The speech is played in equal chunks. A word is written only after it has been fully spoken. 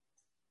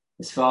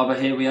as Father,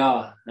 here we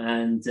are,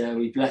 and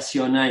we bless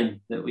your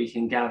name that we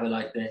can gather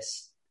like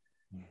this,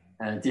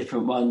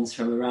 different ones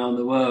from around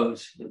the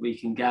world, that we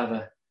can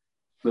gather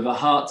with a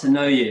heart to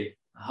know you,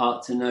 a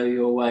heart to know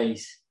your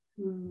ways,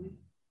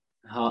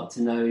 a heart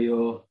to know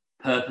your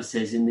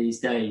purposes in these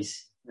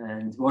days,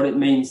 and what it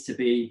means to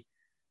be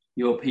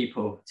your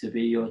people, to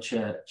be your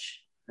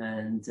church.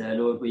 And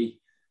Lord, we've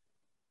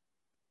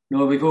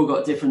all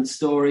got different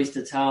stories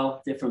to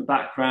tell, different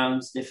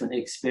backgrounds, different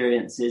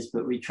experiences,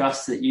 but we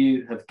trust that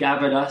you have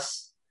gathered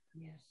us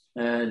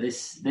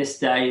this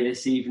day,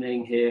 this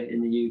evening here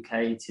in the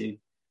UK to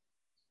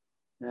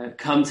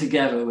come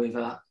together with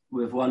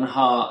one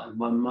heart and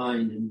one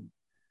mind, and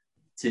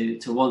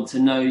to want to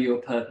know your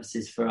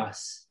purposes for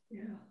us.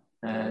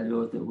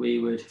 Lord, that we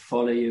would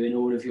follow you in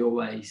all of your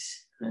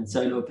ways. And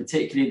so, Lord,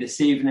 particularly this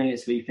evening,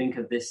 as we think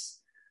of this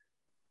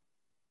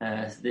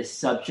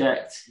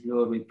subject,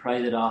 Lord, we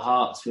pray that our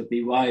hearts would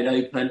be wide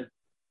open.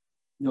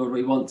 Lord,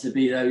 we want to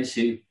be those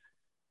who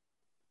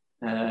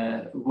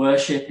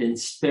worship in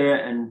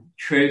spirit and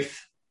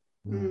truth.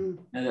 And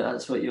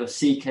that's what you're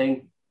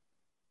seeking.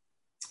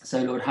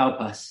 So, Lord, help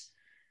us,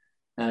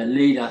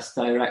 lead us,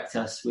 direct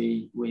us,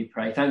 we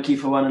pray. Thank you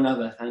for one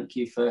another. Thank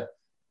you for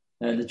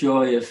the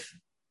joy of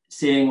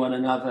seeing one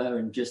another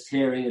and just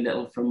hearing a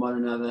little from one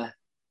another.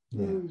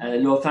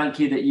 Lord, thank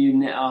you that you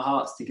knit our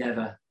hearts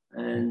together.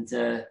 And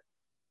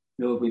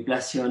Lord, we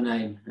bless your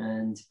name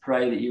and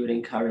pray that you would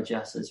encourage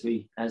us as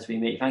we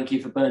meet. Thank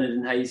you for Bernard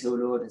and Hazel,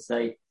 Lord, as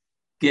they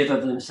give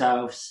of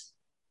themselves.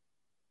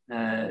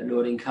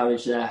 Lord,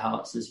 encourage their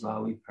hearts as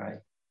well, we pray.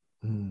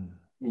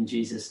 In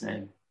Jesus'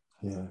 name.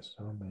 Yes,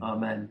 amen.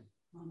 Amen.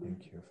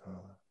 Thank you,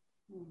 Father.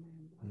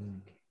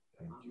 Thank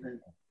you.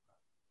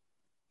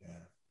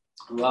 Yeah.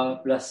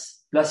 Well,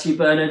 bless you,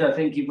 Bernard. I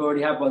think you've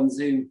already had one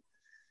Zoom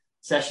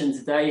session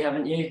today,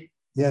 haven't you?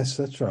 Yes,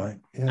 that's right.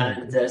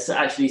 Yeah. And so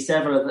actually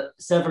several of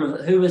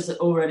who was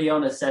already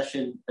on a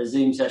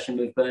Zoom session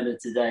with Bernard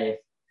today?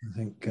 I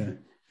think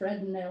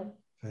Fred and Nell.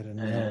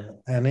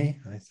 Annie,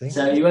 I think.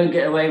 So you won't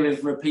get away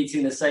with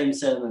repeating the same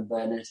sermon,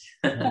 Bernard.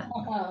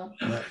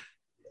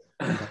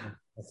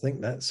 I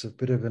think that's a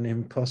bit of an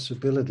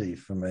impossibility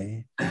for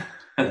me.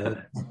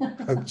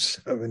 Hope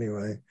so,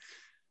 anyway.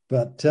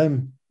 But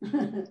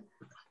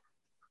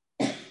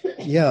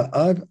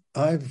yeah,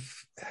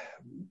 I've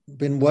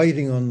been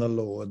waiting on the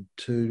Lord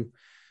to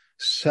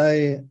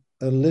say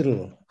a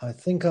little. I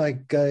think I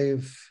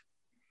gave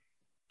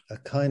a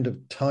kind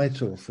of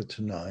title for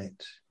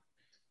tonight,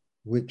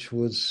 which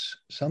was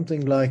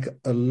something like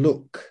a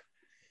look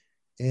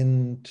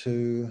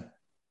into,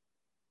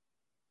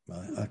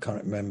 I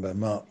can't remember,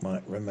 Mark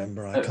might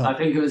remember. I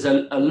think it was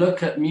a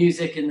look at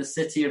music in the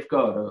city of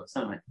God or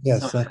something.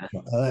 Yes,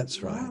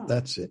 that's right. Wow.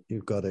 That's it.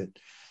 You've got it.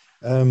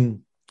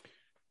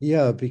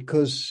 Yeah,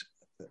 because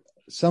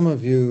some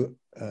of you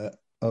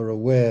are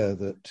aware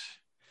that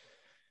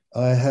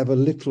I have a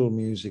little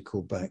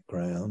musical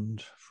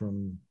background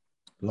from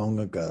long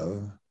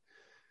ago.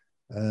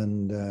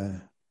 And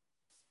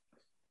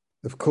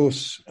of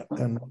course,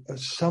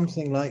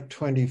 something like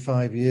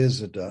 25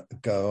 years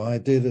ago, I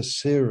did a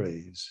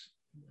series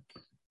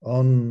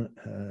on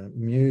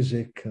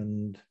music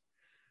and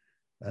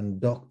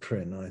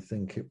doctrine, I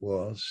think it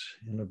was,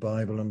 in a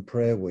Bible and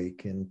Prayer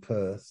Week in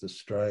Perth,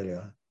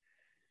 Australia.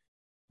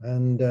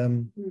 And,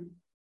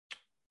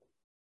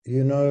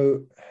 you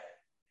know,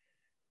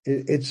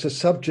 it's a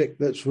subject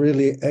that's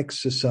really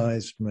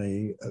exercised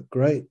me a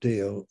great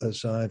deal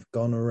as I've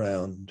gone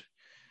around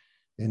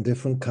in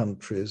different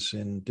countries,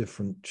 in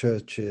different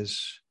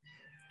churches.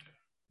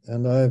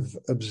 And I've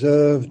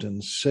observed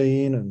and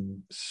seen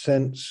and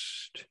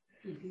sensed,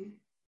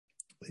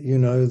 you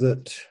know,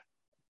 that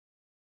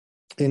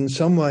in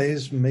some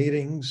ways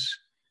meetings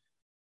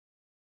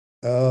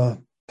are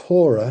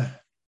poorer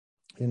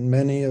in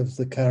many of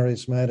the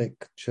charismatic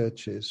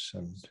churches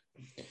and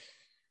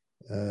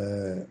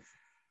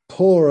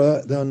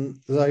poorer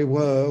than they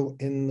were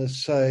in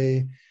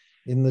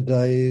the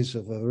days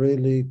of a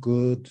really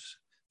good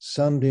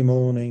Sunday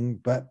morning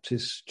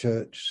Baptist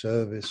church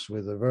service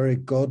with a very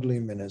godly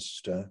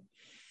minister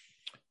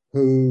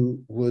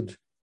who would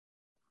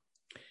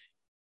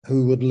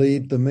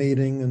lead the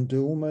meeting and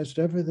do almost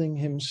everything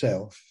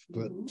himself.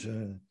 But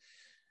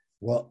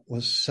what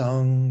was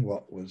sung,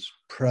 what was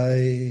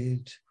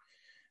prayed,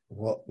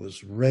 what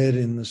was read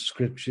in the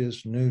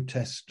scriptures, New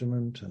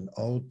Testament and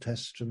Old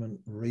Testament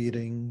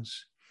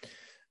readings,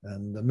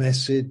 and the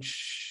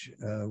message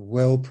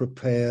well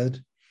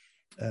prepared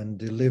and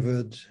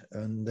delivered,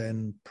 and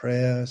then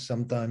prayer,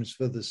 sometimes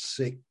for the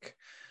sick,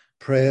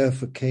 prayer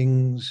for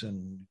kings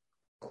and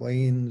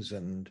queens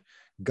and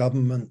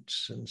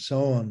governments and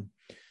so on.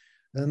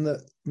 And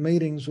the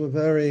meetings were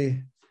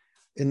very,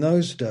 in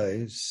those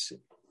days,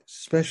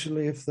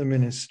 especially if the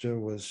minister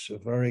was a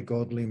very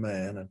godly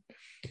man, and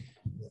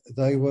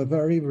they were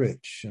very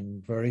rich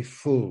and very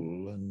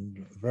full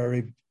and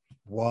very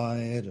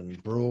wide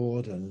and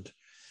broad. And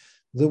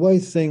the way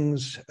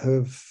things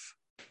have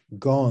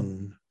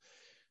gone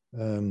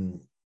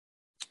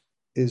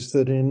is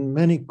that in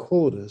many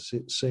quarters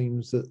it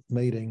seems that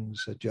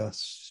meetings are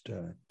just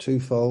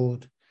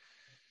twofold.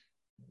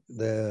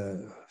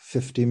 They're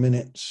 50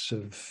 minutes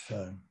of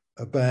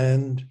a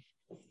band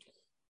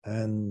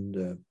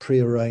and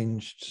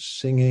prearranged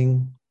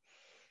singing,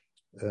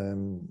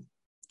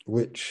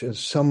 which, as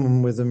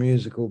someone with a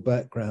musical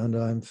background,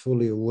 I'm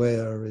fully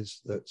aware is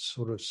that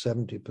sort of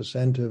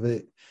 70% of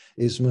it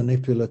is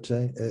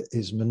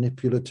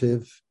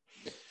manipulative.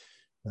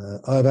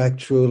 I've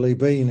actually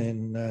been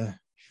in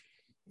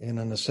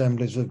an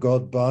Assemblies of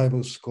God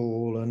Bible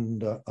school,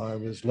 and I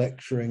was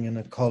lecturing in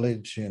a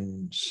college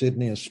in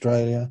Sydney,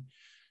 Australia,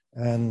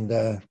 and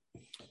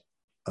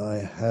I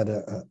had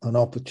an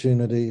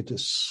opportunity to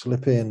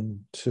slip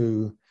in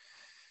to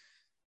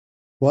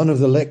one of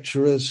the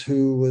lecturers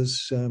who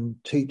was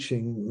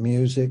teaching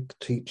music,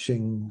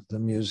 teaching the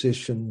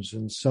musicians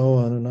and so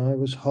on, and I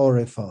was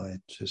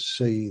horrified to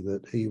see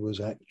that he was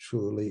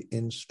actually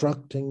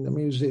instructing the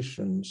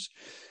musicians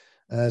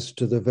as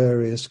to the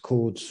various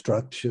chord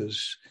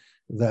structures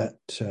that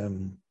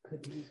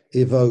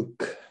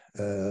evoke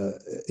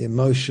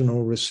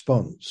emotional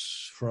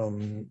response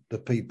from the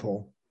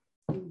people,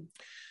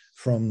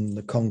 from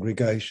the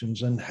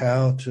congregations, and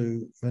how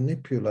to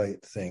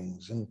manipulate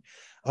things. And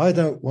I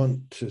don't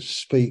want to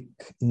speak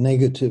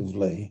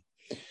negatively.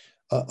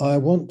 I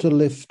want to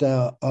lift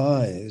our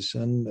eyes,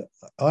 and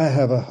I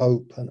have a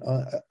hope, and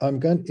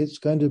it's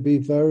going to be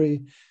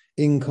very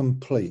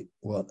incomplete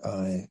what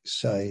I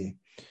say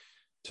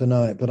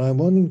tonight, but I'm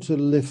wanting to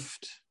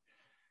lift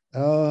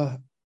our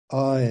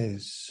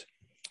eyes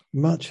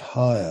much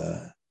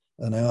higher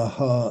and our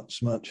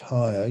hearts much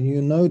higher.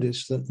 You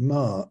notice that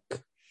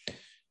Mark,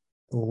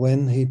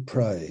 when he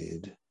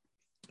prayed,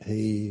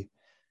 he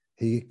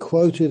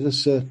quoted a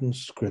certain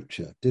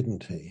scripture,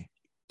 didn't he?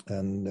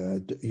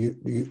 And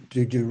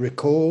did you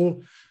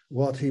recall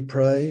what he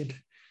prayed?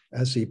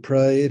 As he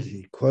prayed,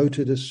 he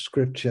quoted a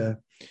scripture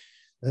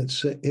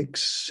that's an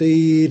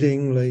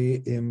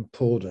exceedingly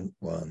important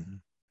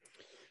one.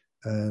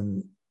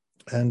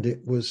 And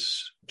it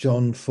was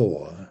John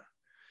 4.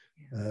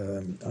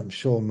 I'm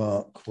sure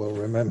Mark will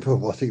remember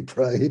what he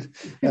prayed,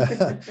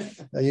 but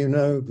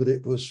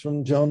it was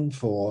from John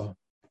 4,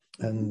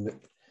 and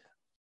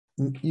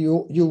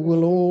you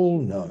will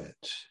all know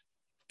it.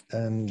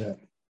 And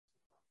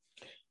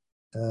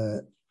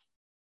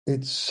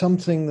it's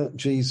something that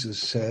Jesus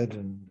said,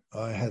 and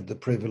I had the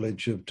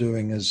privilege of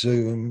doing a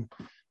Zoom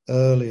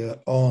earlier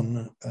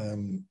on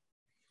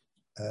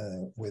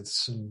with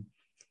some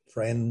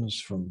friends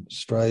from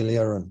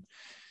Australia and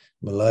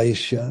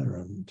Malaysia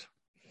and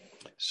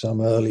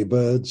some early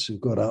birds who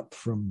got up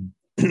from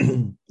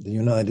the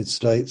United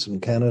States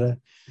and Canada.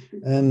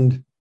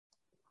 And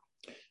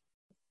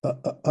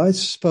I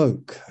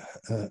spoke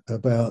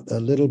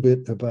a little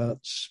bit about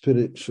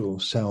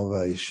spiritual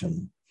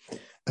salvation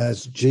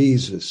as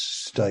Jesus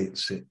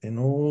states it in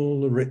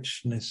all the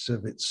richness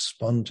of its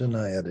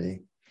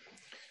spontaneity.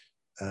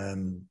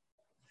 And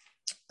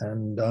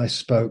I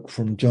spoke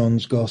from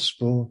John's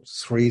Gospel,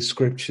 3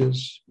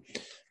 scriptures.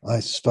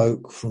 I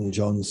spoke from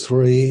John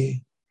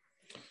 3,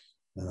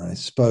 and I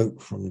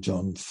spoke from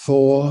John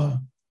 4,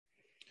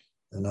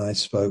 and I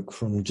spoke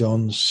from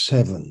John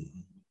 7.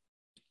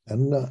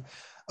 And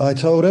I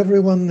told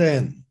everyone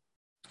then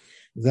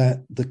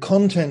that the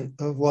content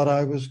of what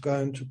I was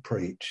going to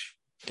preach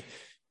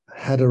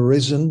had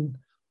arisen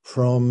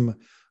from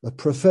a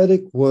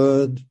prophetic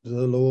word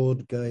the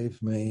Lord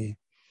gave me,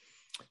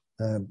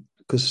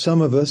 because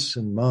some of us,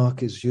 and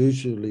Mark is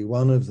usually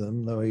one of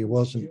them, though he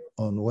wasn't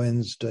on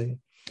Wednesday,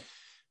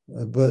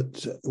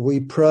 but we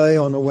pray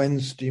on a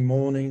Wednesday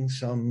morning,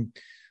 some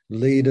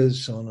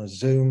leaders on a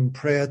Zoom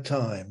prayer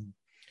time.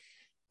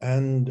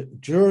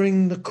 And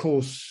during the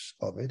course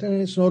of it,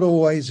 and it's not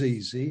always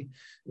easy,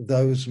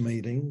 those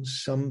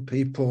meetings, some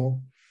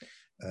people,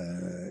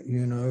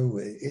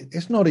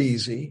 it's not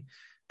easy,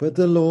 but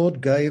the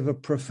Lord gave a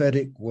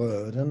prophetic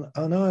word,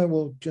 and I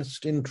will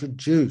just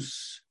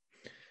introduce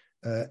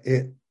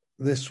it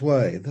this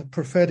way. The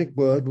prophetic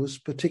word was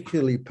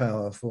particularly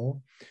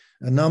powerful.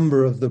 A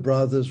number of the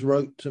brothers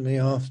wrote to me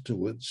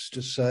afterwards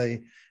to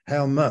say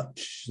how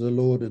much the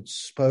Lord had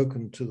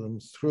spoken to them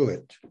through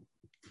it.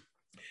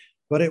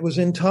 But it was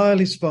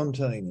entirely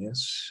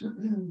spontaneous,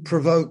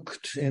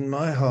 provoked in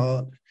my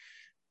heart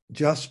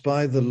just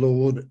by the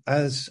Lord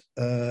as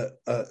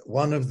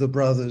one of the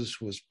brothers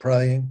was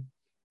praying.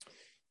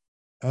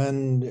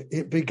 And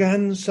it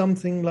began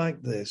something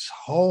like this: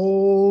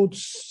 hold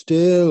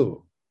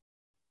still.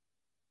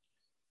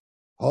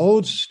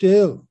 Hold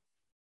still.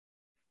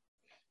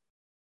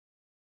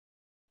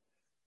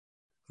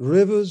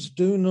 Rivers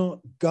do not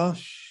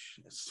gush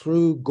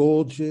through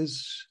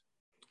gorges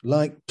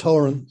like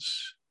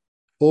torrents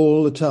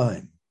all the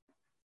time.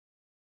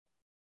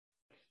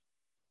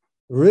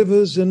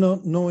 Rivers are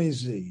not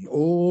noisy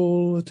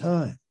all the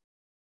time.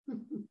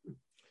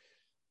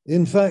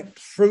 In fact,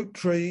 fruit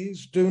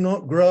trees do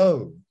not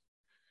grow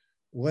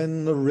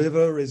when the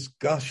river is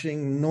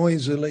gushing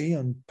noisily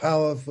and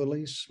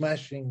powerfully,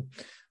 smashing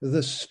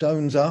the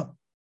stones up.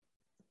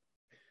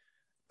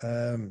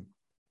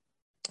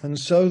 And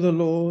so the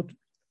Lord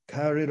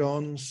carried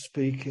on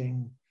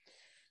speaking.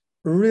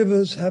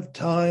 Rivers have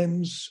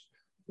times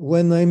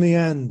when they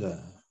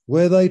meander,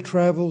 where they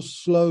travel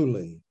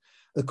slowly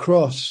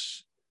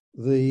across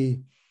the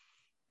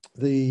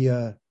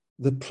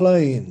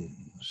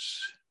plains,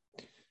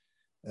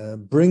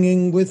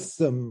 bringing with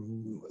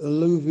them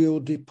alluvial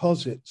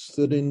deposits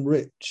that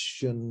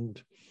enrich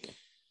and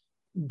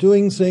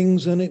doing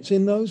things, and it's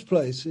in those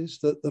places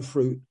that the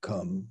fruit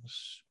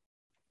comes.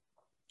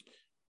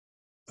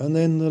 And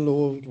then the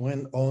Lord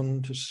went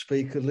on to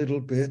speak a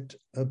little bit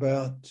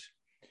about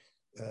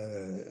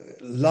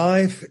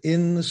life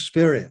in the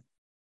Spirit,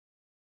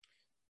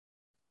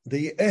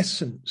 the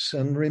essence.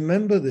 And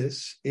remember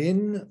this,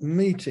 in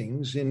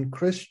meetings, in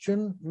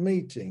Christian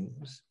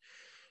meetings,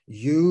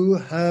 you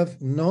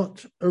have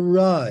not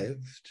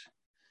arrived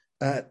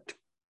at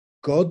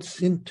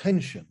God's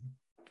intention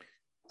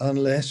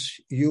unless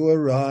you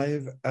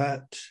arrive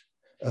at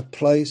a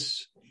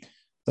place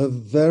of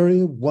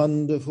very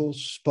wonderful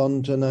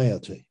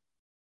spontaneity,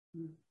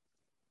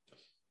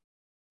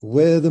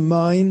 where the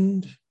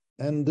mind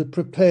and the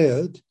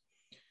prepared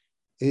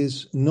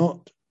is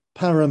not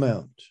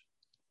paramount,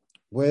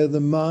 where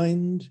the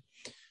mind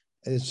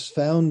has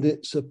found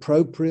its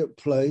appropriate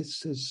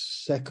place as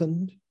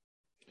second,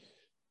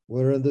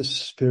 where the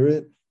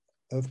Spirit,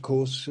 of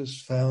course, has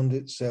found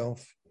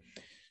itself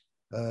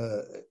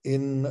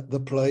in the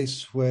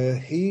place where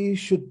he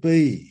should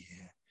be.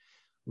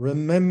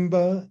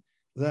 Remember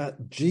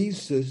that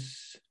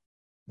Jesus,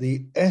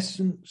 the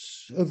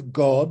essence of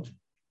God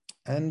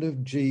and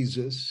of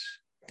Jesus,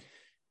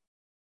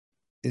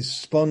 is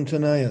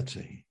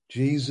spontaneity.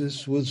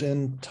 Jesus was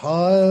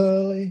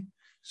entirely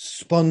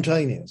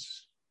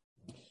spontaneous.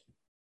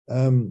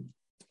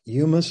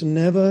 You must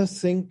never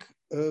think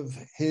of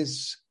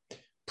his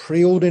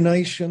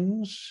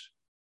preordinations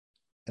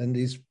and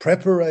his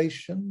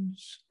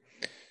preparations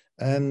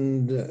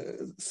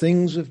and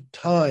things of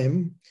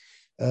time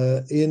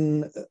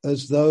in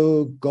as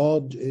though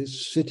God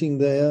is sitting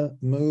there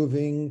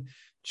moving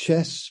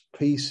chess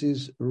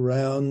pieces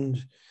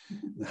around,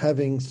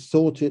 having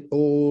thought it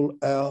all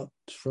out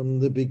from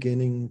the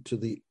beginning to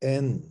the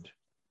end.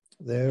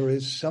 There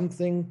is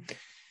something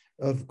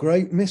of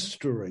great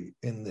mystery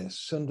in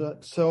this.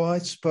 And so I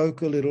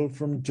spoke a little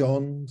from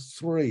John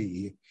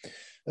 3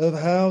 of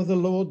how the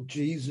Lord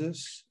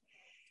Jesus,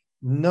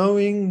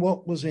 knowing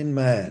what was in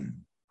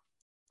man,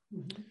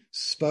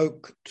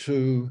 spoke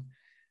to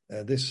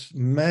this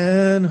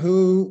man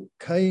who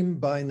came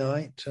by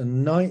night,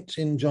 and night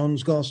in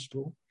John's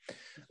Gospel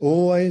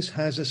always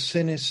has a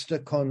sinister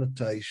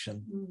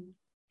connotation.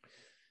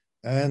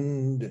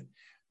 And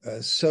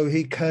so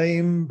he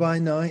came by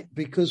night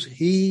because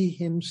he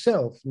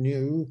himself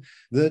knew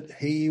that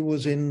he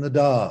was in the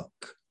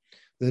dark,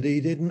 that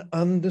he didn't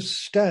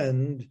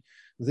understand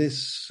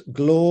this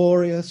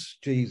glorious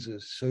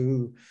Jesus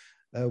who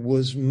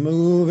was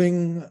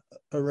moving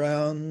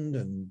around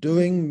and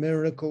doing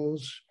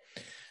miracles.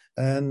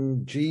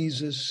 And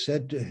Jesus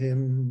said to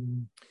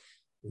him,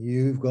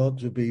 "You've got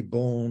to be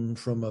born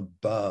from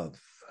above.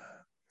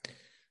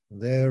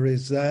 There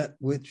is that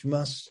which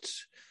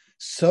must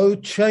so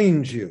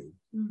change you,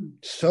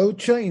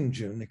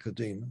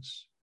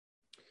 Nicodemus,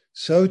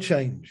 so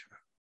change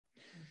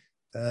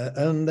you."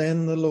 And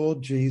then the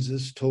Lord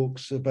Jesus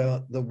talks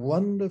about the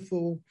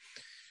wonderful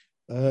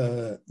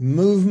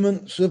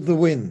movements of the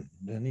wind.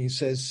 And he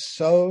says,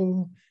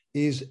 so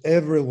is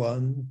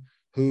everyone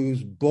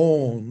who's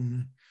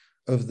born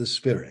of the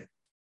Spirit.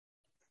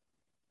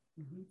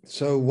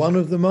 So one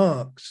of the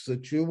marks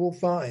that you will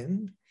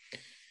find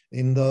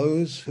in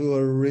those who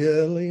are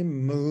really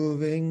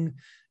moving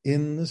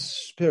in the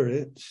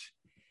Spirit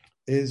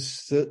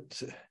is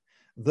that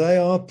they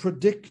are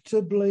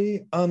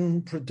predictably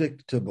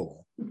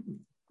unpredictable.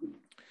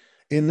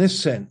 In this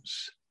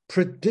sense,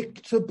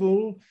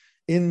 predictable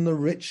in the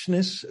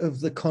richness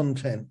of the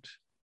content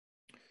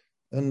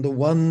and the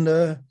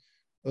wonder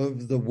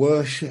of the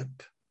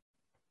worship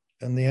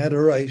and the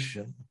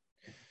adoration,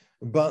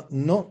 but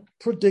not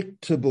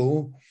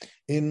predictable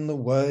in the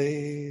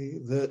way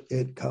that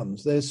it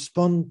comes. They're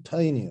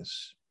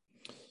spontaneous.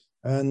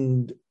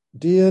 And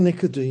dear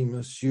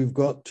Nicodemus, you've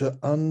got to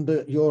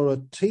you're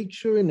a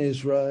teacher in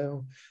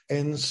Israel,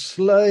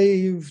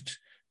 enslaved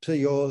to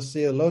your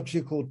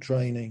theological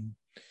training,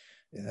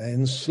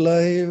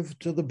 enslaved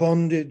to the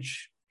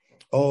bondage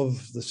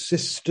of the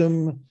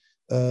system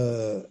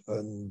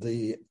and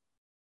the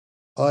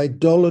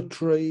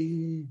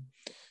idolatry,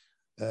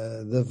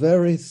 the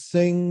very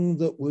thing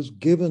that was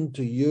given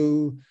to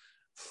you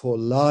for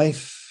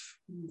life,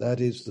 that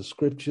is the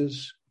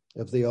scriptures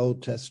of the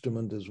Old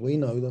Testament as we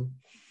know them,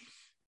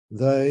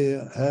 they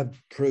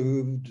have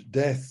proved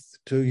death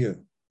to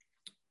you.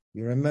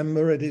 You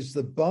remember, it is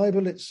the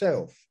Bible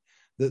itself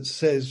that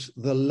says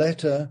the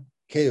letter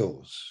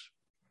kills.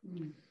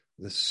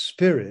 The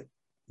Spirit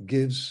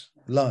gives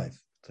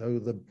life. So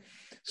the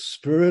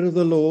Spirit of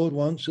the Lord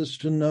wants us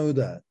to know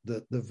that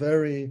the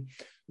very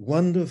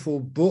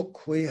wonderful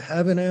book we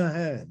have in our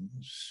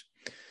hands,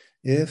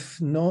 if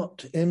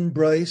not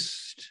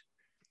embraced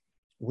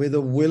with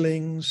a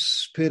willing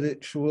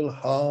spiritual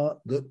heart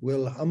that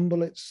will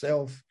humble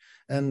itself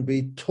and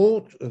be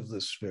taught of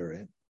the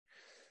Spirit,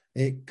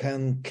 it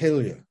can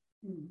kill you.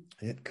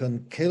 It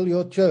can kill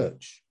your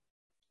church.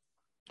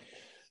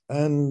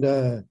 And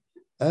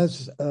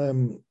as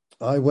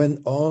I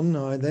went on,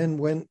 I then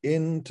went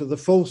into the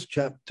 4th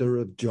chapter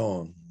of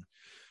John,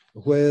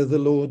 where the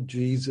Lord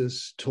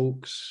Jesus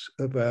talks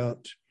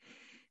about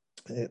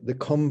the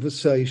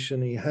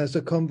conversation. He has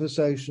a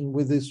conversation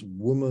with this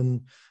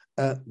woman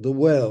at the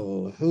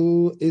well,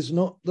 who is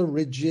not the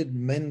rigid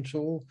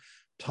mental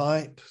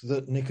type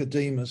that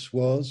Nicodemus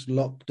was,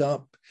 locked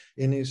up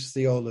in his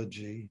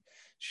theology.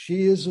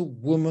 She is a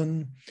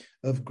woman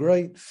of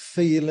great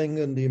feeling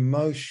and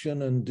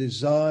emotion and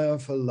desire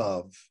for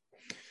love.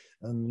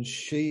 And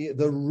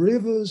the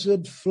rivers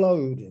had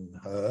flowed in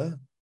her,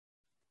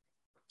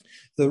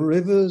 the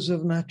rivers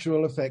of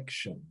natural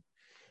affection,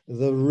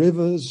 the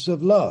rivers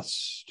of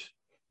lust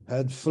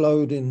had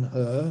flowed in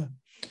her,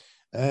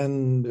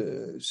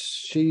 and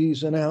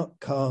she's an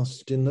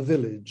outcast in the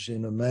village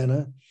in a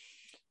manner.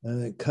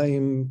 And it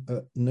came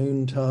at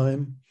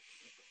noontime,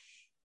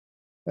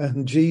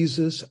 and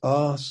Jesus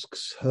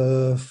asks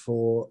her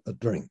for a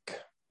drink.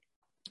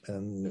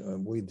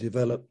 And we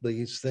developed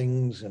these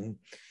things, and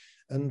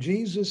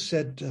Jesus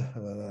said to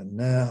her,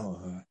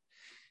 "Now,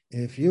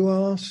 if you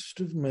asked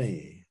of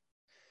me,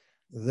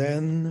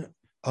 then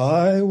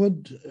I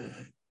would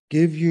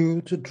give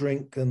you to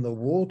drink, and the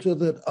water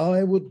that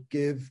I would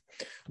give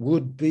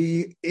would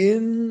be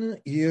in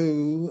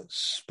you,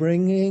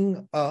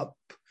 springing up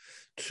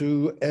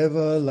to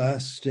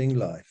everlasting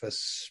life," a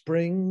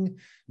spring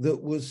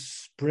that was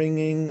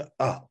springing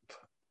up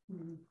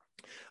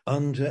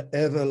unto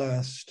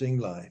everlasting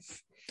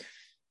life.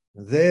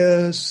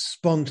 There's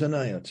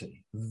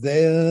spontaneity.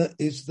 There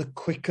is the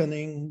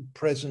quickening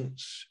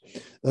presence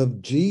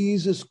of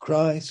Jesus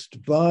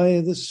Christ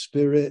by the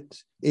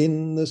Spirit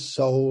in the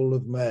soul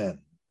of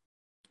man.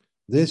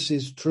 This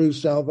is true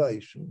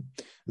salvation.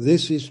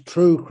 This is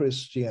true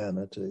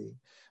Christianity.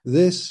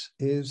 This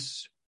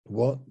is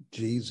what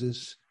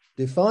Jesus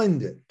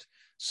defined it.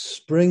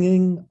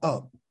 Springing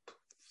up,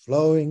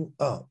 flowing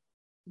up,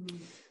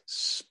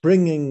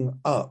 springing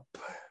up.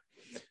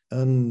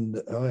 And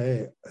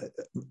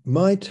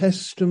my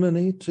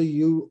testimony to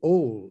you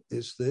all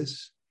is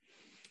this,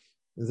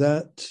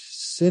 that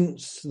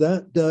since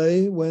that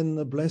day when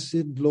the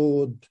blessed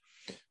Lord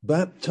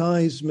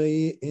baptized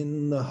me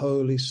in the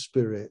Holy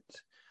Spirit,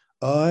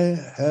 I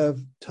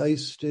have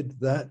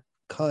tasted that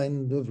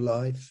kind of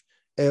life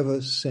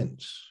ever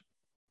since.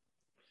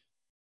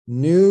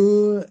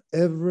 New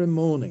every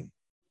morning,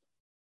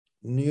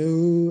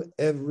 new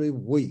every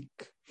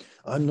week.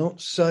 I'm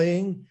not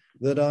saying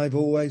that I've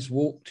always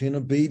walked in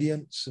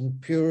obedience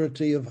and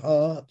purity of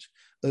heart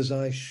as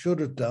I should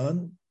have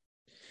done.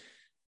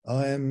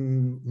 I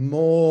am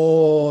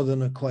more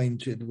than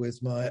acquainted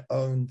with my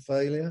own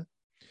failure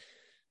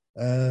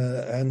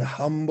and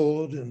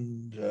humbled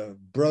and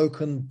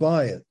broken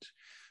by it.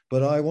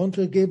 But I want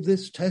to give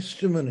this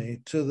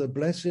testimony to the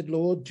blessed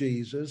Lord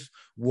Jesus,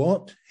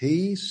 what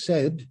he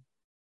said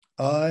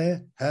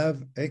I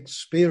have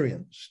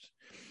experienced.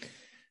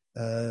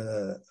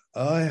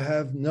 I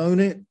have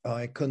known it,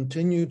 I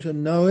continue to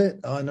know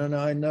it, and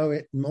I know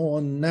it more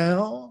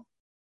now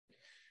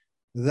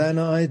than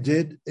I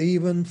did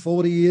even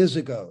 40 years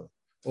ago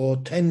or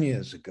 10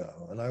 years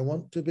ago. And I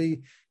want to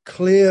be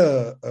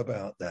clear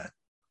about that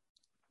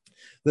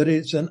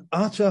it's an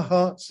utter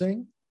heart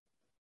thing,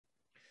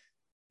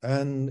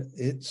 and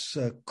it's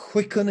a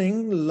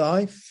quickening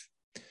life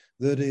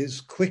that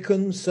is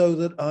quickened so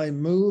that I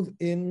move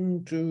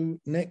into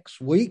next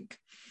week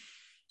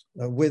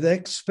with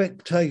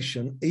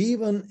expectation,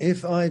 even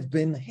if I've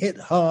been hit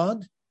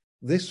hard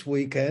this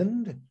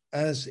weekend,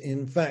 as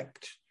in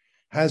fact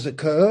has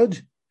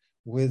occurred,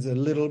 with a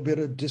little bit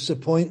of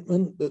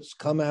disappointment that's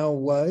come our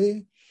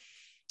way.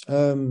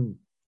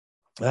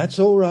 That's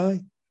all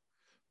right.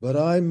 But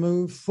I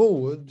move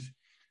forward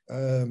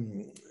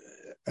with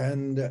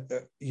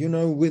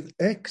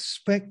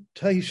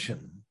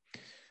expectation.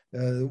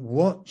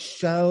 What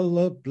shall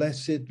the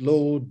blessed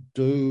Lord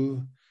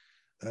do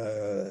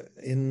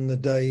in the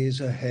days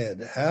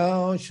ahead?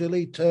 How shall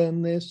he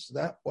turn this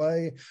that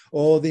way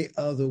or the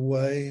other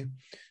way?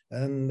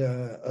 And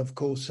of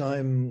course,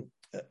 I'm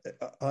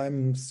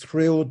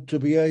thrilled to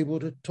be able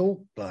to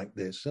talk like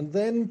this. And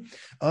then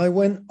I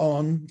went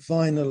on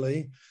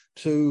finally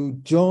to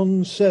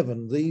John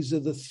 7. These are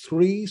the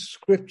 3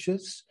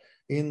 scriptures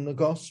in the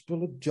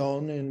Gospel of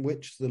John in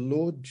which the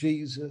Lord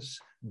Jesus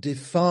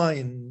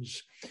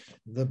defines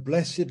the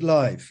blessed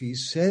life. He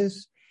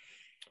says,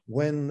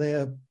 when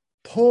they're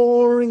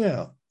pouring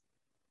out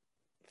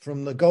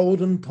from the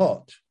golden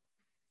pot,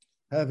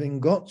 having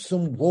got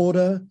some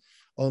water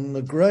on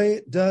the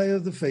great day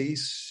of the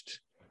Feast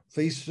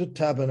of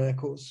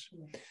Tabernacles,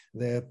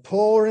 they're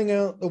pouring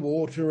out the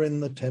water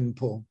in the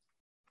temple.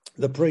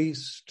 The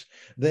priest,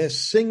 they're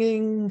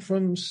singing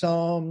from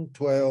Psalm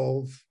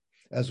 12,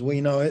 as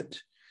we know it,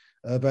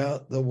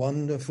 about the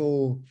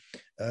wonderful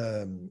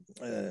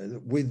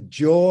with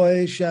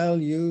joy shall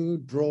you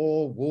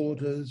draw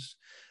waters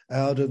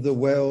out of the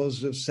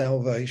wells of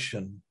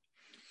salvation.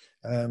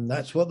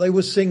 That's what they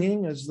were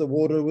singing as the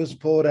water was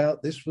poured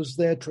out. This was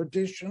their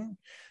tradition.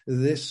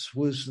 This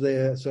was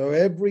so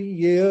every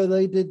year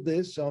they did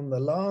this on the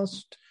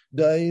last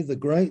day, the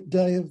great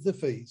day of the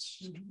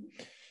feast.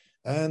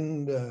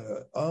 And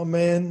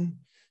amen.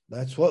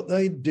 That's what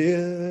they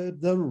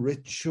did, the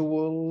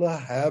ritual, the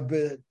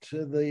habit,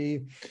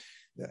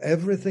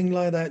 everything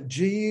like that.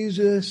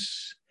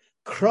 Jesus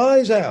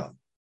cries out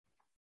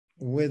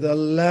with a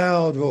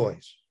loud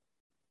voice,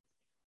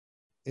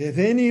 if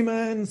any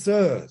man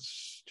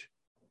thirst,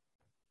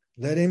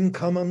 let him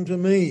come unto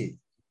me,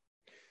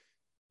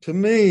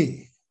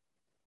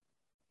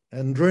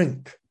 and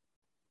drink.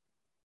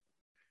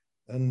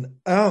 And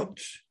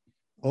out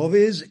of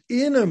his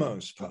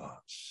innermost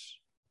parts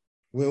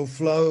will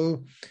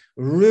flow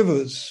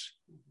rivers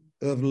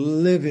of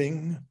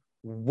living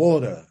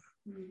water.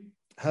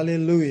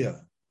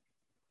 Hallelujah.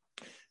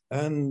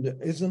 And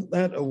isn't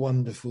that a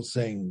wonderful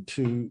thing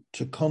to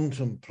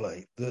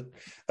contemplate, that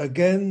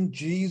again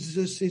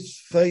Jesus is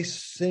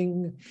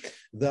facing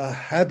the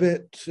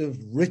habit of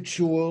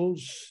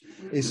rituals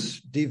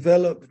is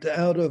developed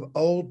out of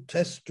Old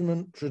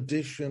Testament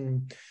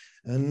tradition,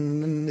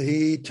 and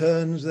he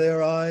turns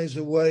their eyes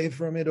away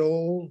from it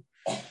all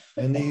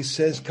and he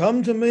says,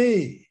 come to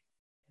me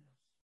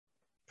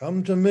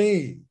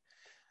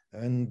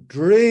and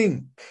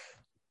drink.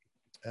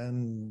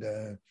 And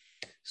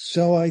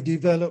so I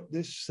developed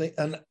this thing,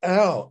 and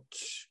out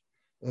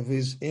of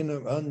his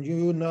inner, and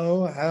you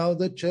know how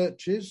the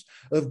churches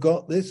have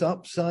got this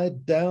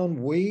upside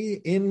down. We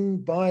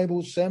in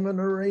Bible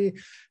seminary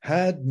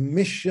had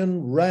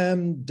mission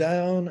rammed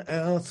down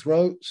our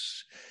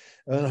throats,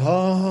 and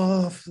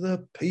half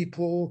the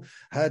people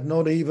had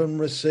not even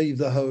received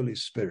the Holy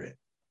Spirit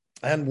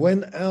and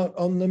went out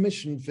on the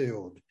mission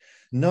field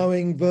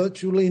knowing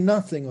virtually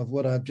nothing of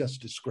what I've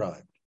just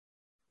described,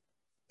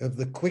 of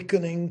the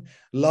quickening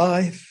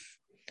life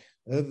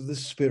of the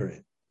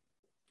Spirit.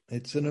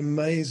 It's an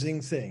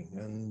amazing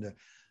thing.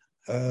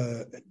 And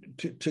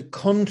to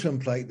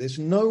contemplate this,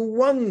 no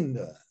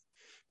wonder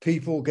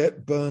people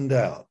get burned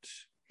out.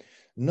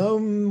 No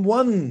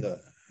wonder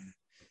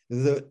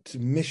that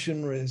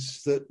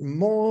missionaries, that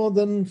more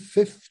than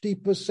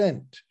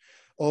 50%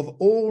 of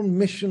all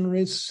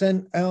missionaries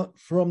sent out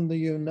from the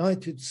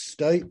United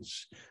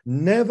States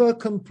never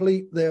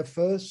complete their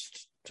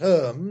first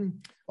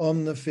term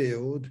on the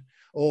field,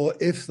 or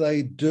if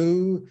they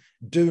do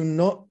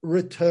not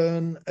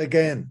return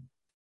again.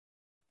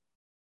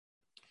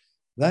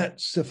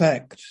 That's a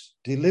fact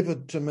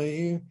delivered to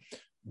me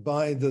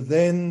by the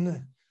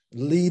then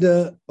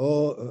leader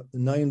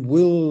named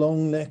Will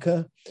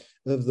Longnecker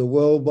of the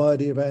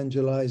Worldwide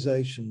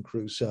Evangelization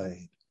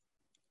Crusade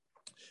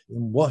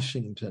in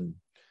Washington,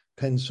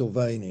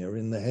 Pennsylvania,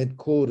 in the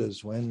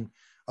headquarters when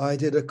I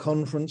did a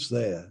conference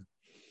there.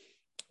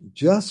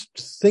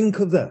 Just think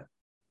of that.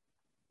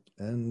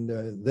 And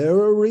there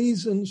are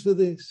reasons for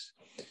this.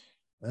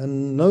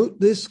 And note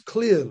this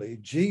clearly.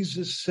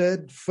 Jesus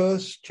said,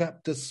 first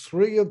chapter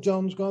 3 of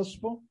John's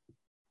Gospel,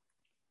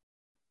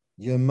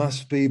 you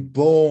must be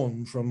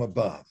born from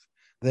above.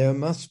 There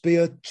must be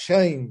a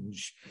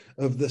change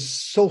of the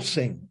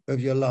sourcing of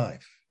your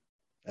life.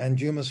 And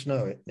you must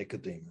know it,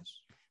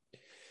 Nicodemus.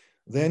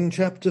 Then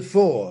chapter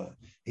 4,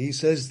 he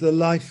says the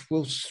life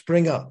will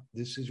spring up.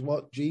 This is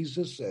what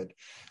Jesus said.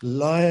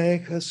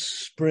 Like a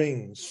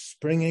spring,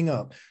 springing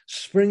up.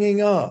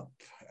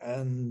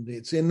 And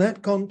it's in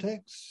that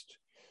context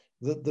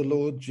that the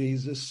Lord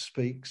Jesus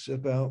speaks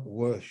about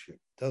worship,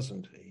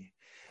 doesn't he?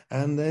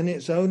 And then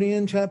it's only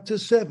in chapter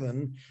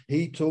 7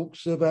 he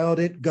talks about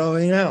it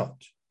going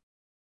out.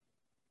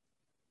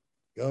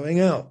 Going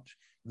out.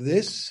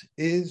 This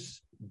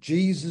is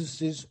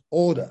Jesus's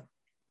order.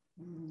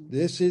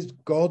 This is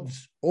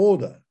God's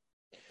order.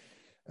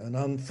 And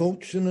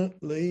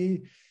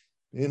unfortunately,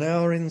 in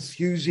our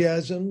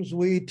enthusiasms,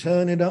 we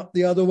turn it up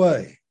the other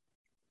way.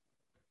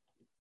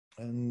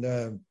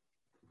 And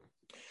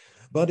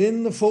but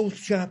in the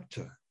 4th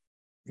chapter,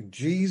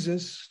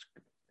 Jesus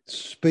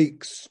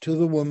speaks to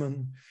the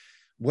woman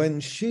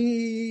when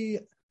she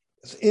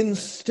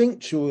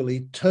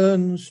instinctually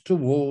turns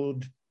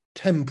toward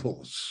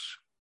temples.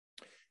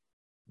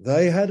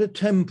 They had a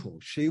temple.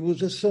 She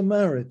was a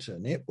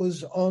Samaritan. It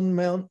was on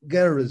Mount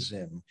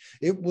Gerizim.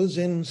 It was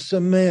in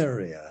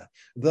Samaria.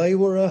 They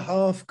were a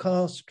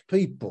half-caste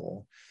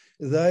people.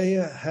 They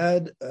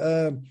had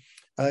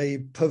a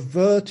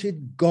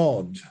perverted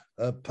God,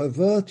 a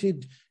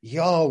perverted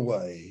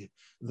Yahweh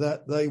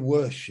that they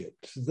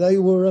worshipped. They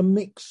were a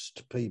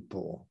mixed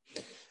people.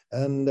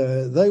 And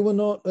they were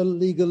not a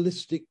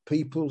legalistic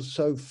people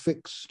so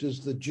fixed as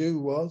the Jew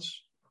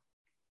was.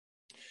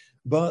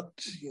 But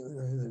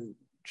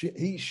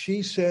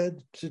she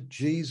said to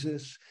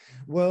Jesus,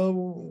 well,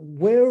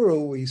 where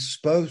are we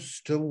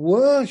supposed to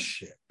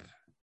worship?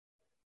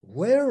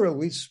 Where are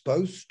we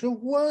supposed to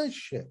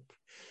worship?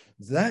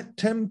 that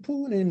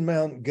temple in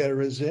Mount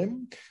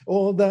Gerizim,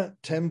 or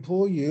that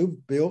temple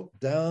you've built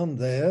down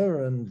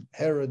there, and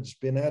Herod's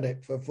been at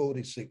it for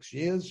 46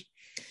 years.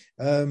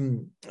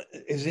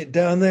 Is it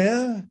down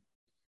there?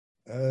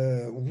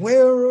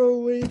 Where are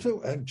we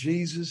to? And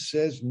Jesus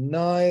says,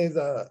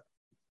 neither.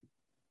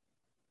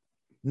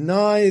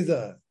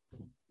 Neither.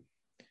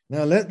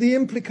 Now let the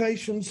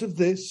implications of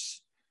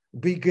this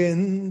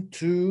begin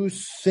to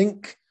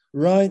sink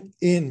right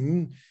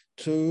in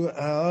to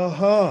our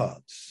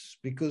hearts,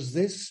 because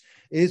this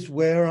is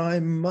where I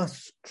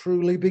must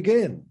truly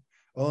begin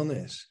on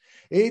this.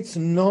 It's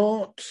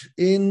not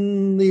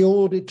in the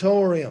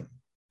auditorium.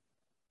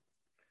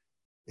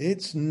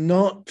 It's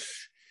not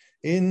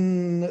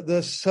in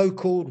the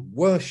so-called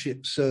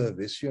worship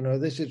service. You know,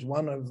 this is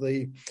one of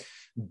the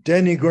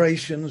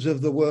denigrations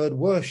of the word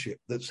worship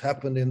that's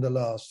happened in the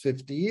last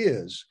 50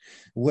 years,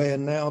 where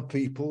now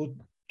people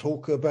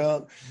talk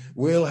about,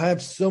 we'll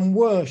have some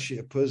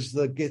worship as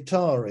the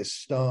guitarists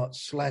start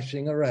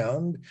slashing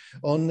around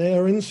on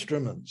their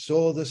instruments,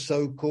 or the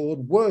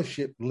so-called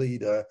worship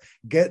leader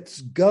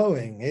gets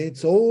going.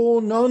 It's all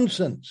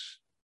nonsense.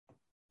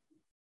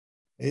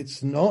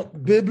 It's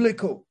not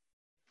biblical.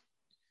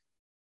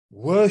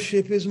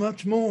 Worship is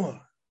much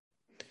more.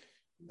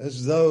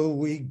 As though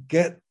we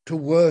get to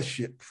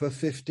worship for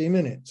 50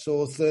 minutes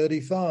or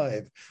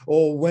 35,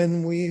 or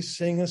when we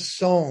sing a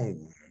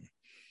song.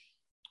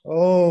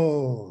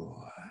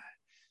 Oh,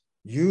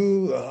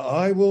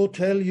 I will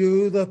tell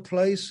you the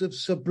place of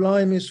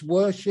sublimest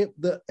worship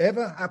that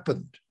ever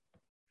happened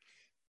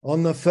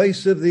on the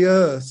face of the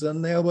earth,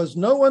 and there was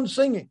no one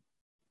singing.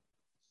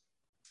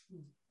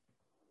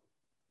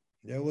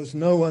 There was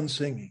no one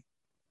singing.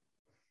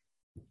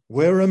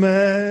 Where a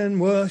man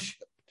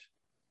worshipped,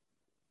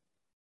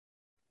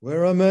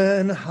 where a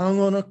man hung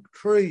on a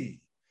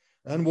tree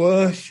and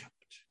worshipped,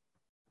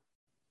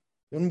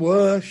 and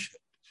worshipped,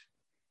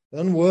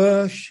 and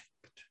worshipped,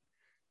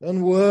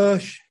 and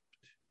worshipped.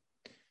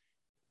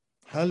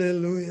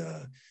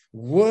 Hallelujah.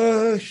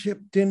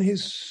 Worshipped in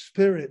his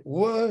spirit,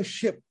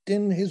 worshipped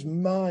in his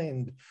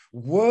mind,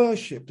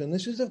 worshipped. And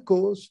this is, of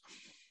course,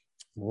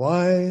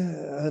 why,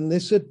 and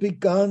this had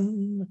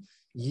begun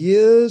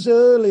years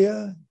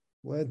earlier,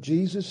 where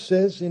Jesus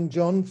says in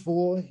John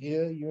 4,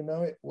 here, you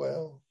know it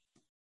well.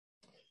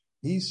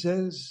 He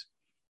says,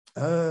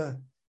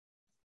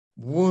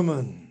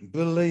 woman,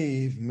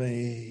 believe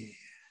me,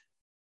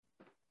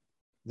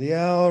 the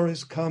hour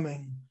is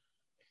coming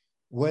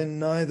when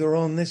neither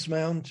on this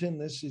mountain,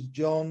 this is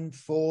John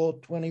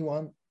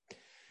 4:21,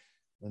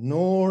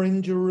 nor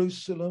in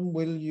Jerusalem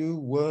will you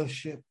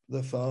worship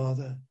the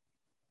Father.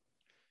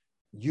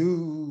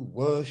 You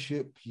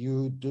worship,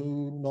 you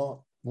do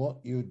not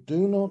what you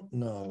do not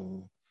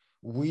know.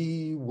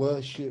 We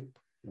worship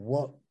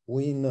what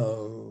we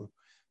know,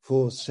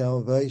 for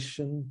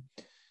salvation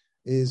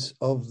is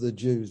of the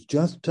Jews.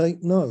 Just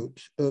take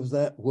note of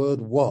that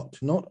word what,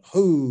 not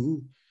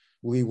who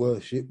we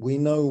worship. We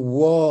know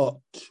what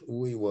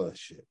we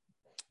worship.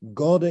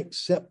 God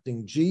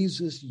accepting,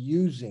 Jesus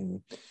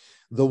using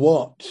the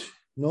what,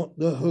 not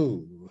the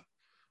who.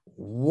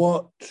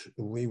 What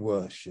we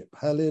worship.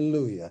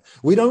 Hallelujah.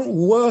 We don't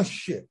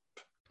worship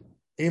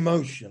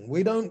emotion.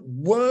 We don't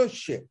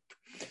worship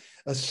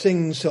a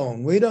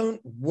sing-song. We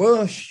don't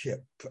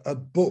worship a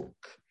book.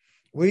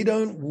 We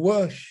don't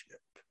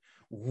worship.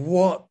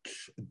 What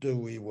do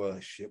we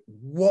worship?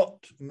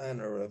 What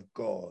manner of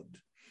God?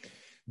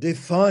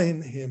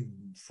 Define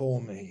him for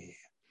me.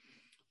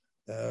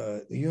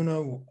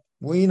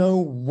 We know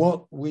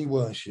what we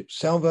worship.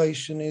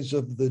 Salvation is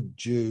of the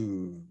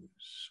Jews.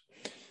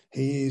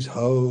 He's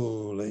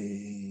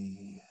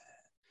holy.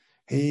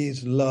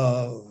 He's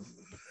love.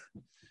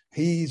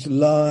 He's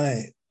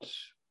light.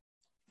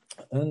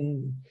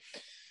 And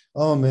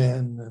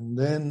amen. And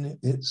then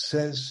it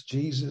says,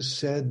 Jesus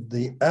said,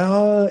 the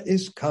hour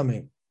is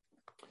coming.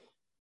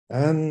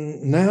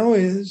 And now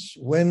is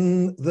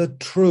when the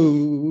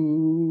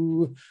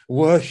true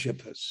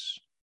worshippers,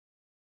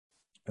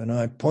 and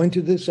I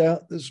pointed this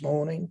out this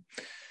morning,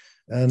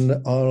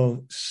 and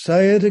I'll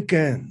say it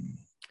again,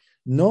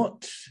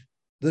 not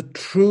the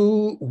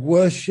true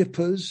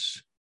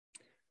worshippers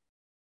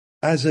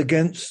as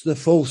against the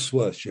false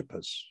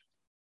worshippers.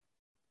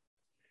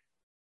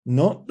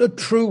 Not the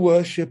true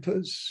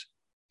worshippers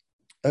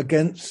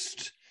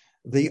against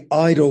the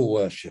idol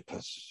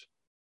worshippers.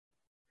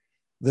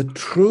 The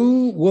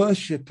true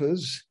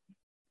worshippers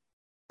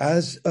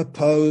as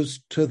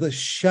opposed to the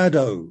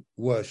shadow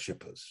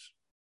worshippers,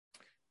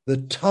 the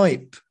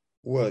type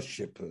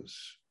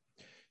worshippers.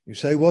 You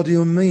say, what do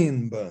you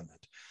mean, Bernard?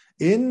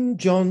 In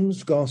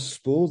John's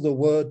Gospel, the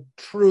word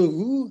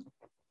true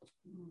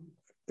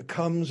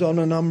comes on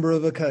a number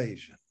of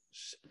occasions.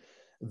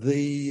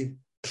 The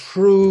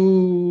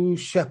true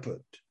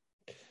shepherd,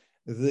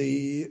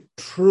 the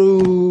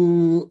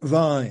true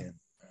vine.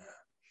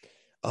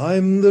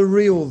 I'm the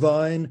real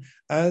vine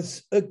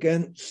as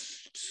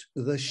against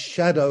the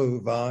shadow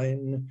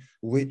vine,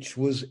 which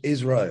was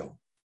Israel,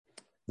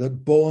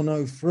 that bore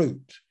no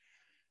fruit.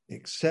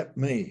 except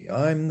me.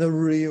 I'm the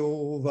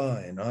real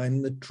vine.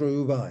 I'm the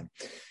true vine.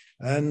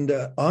 And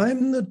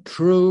I'm the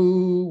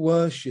true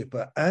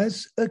worshipper,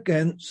 as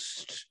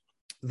against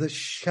the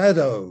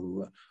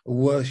shadow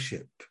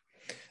worship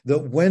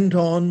that went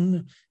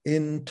on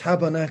in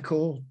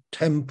tabernacle,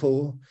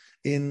 temple,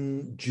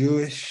 in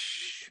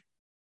Jewish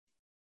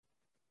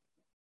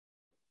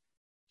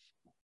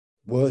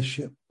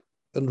worship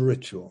and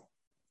ritual.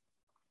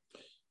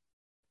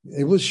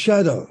 It was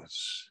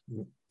shadows.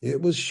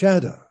 It was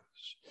shadows.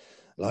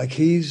 Like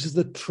he's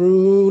the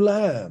true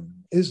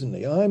lamb, isn't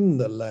he? I'm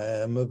the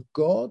Lamb of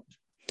God.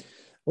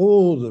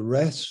 All the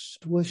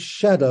rest were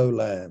shadow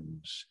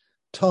lambs,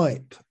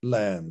 type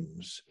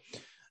lambs.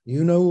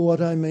 You know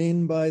what I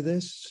mean by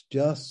this?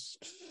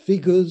 Just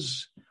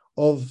figures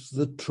of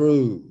the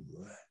true.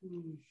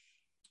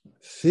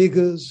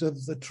 Figures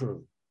of the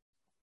true.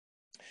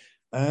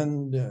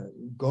 And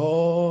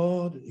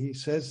God, he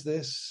says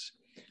this,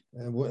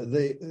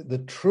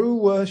 the true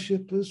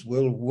worshippers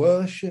will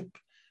worship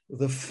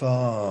the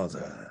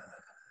Father.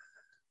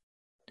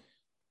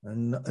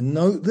 And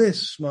note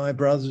this, my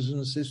brothers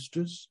and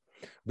sisters,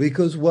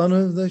 because one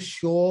of the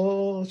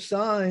sure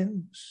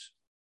signs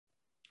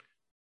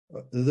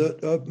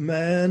that a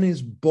man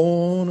is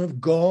born of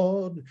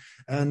God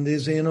and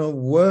is in a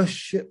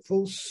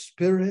worshipful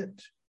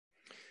spirit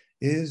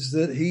is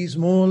that he's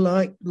more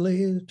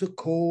likely to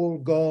call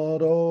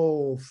God,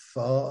 oh,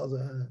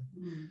 Father,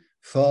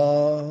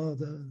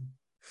 Father,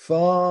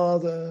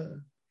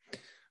 Father,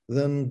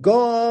 than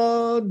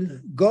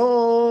God,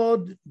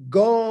 God,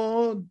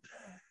 God.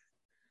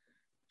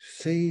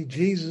 See,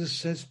 Jesus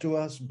says to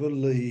us,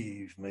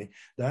 believe me.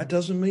 That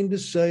doesn't mean to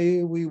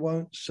say we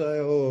won't say,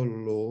 oh,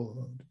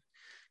 Lord,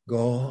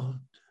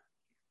 God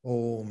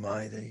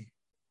Almighty.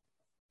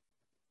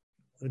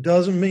 It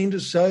doesn't mean to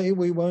say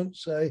we won't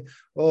say,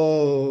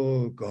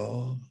 oh,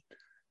 God.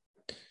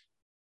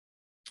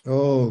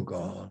 Oh,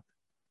 God.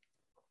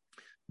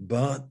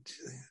 But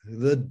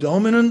the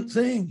dominant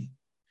thing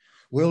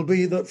will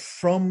be that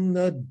from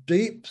the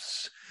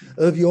deeps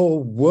of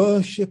your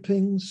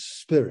worshipping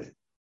spirit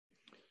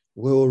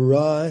will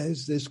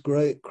rise this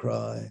great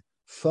cry,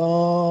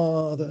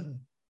 Father,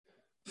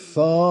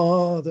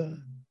 Father,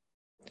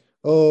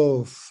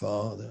 oh,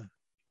 Father.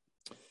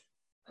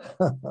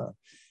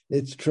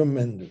 It's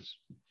tremendous.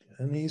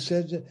 And he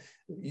said,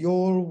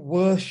 your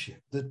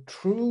worship, the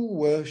true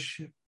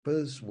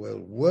worshippers will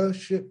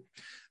worship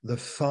the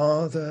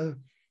Father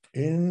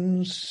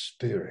in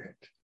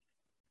spirit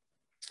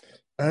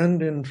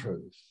and in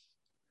truth.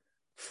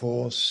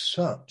 For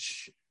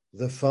such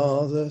the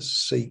Father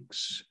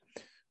seeks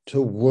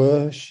to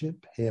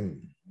worship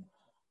him.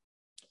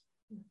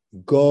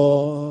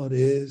 God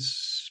is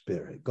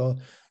spirit.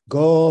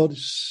 God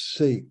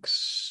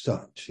seeks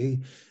such.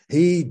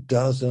 He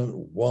doesn't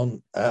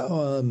want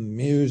our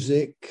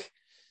music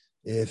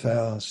if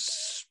our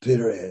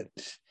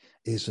spirit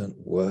isn't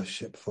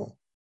worshipful.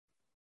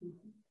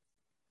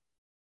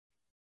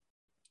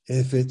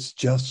 If it's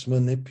just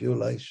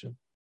manipulation.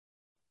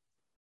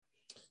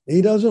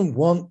 He doesn't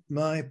want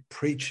my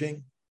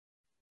preaching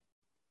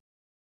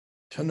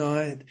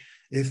tonight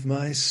if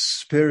my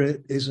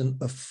spirit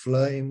isn't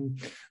aflame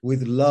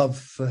with love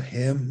for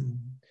him.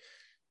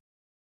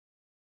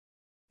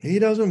 He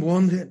doesn't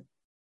want it.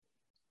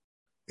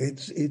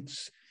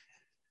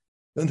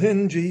 And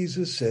then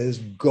Jesus says,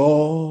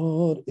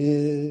 God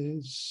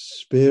is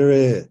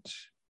spirit.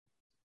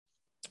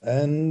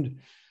 And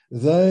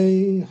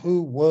they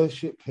who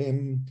worship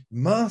him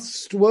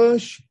must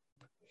worship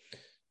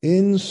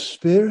in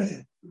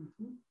spirit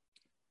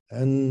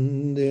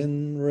and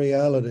in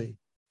reality,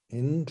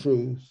 in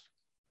truth.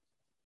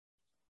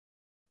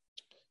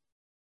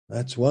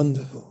 That's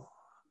wonderful.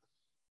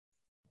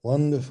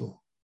 Wonderful.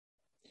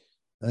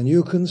 And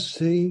you can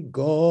see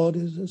God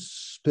is a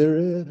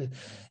spirit.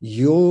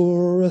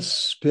 You're a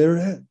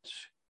spirit.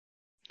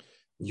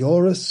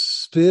 You're a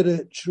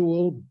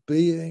spiritual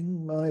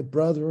being, my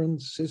brother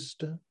and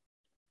sister.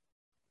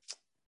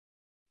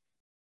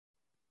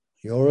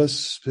 You're a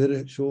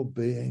spiritual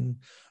being.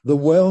 The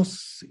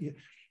wealth,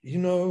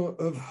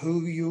 of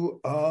who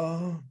you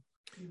are,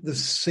 the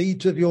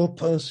seat of your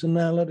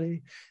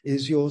personality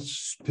is your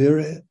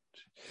spirit.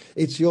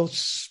 It's your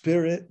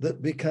spirit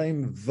that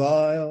became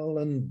vile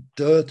and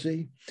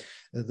dirty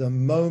the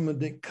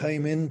moment it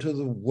came into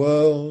the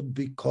world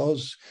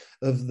because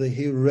of the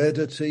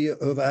heredity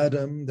of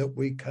Adam that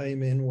we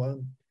came in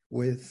one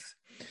with.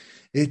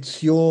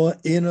 It's your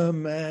inner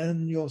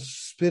man, your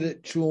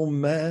spiritual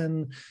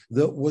man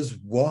that was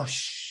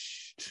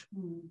washed,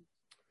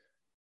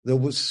 that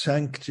was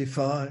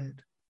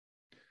sanctified,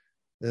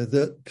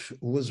 that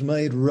was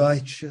made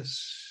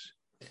righteous,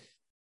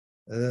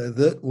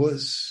 that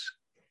was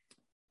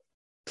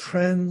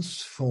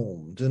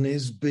transformed and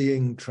is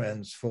being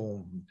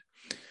transformed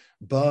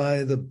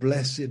by the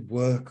blessed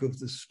work of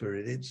the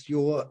Spirit. It's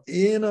your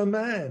inner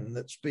man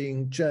that's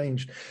being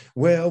changed,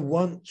 where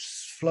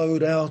once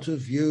flowed out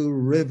of you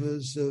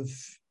rivers of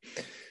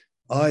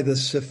either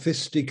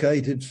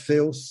sophisticated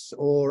filth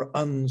or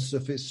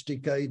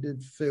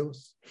unsophisticated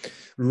filth,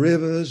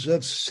 rivers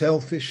of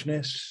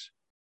selfishness.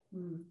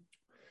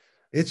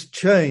 It's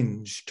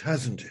changed,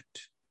 hasn't it?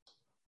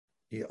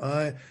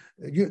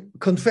 You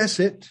confess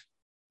it.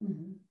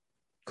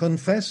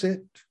 Confess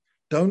it.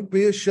 Don't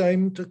be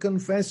ashamed to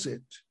confess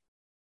it.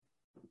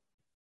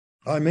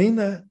 I mean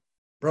that,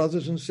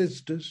 brothers and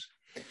sisters.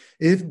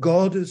 If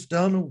God has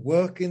done a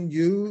work in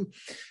you,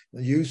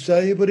 you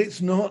say, but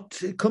it's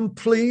not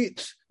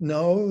complete.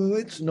 No,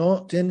 it's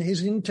not. In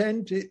his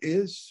intent it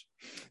is.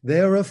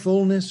 There are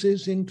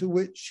fullnesses into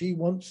which he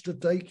wants to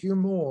take you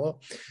more.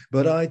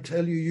 But I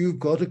tell you, you've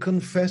got to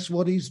confess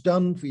what he's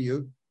done for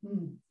you.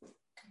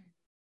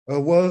 A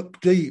work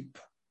deep,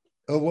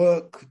 a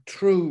work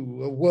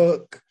true, a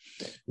work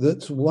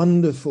that's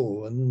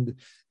wonderful. And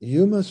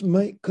you must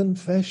make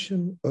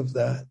confession of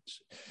that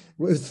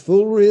with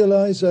full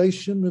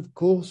realization, of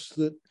course,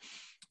 that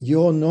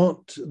you're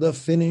not the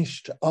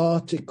finished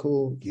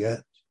article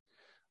yet.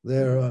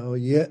 There are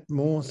yet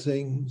more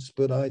things,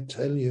 but I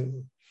tell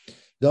you,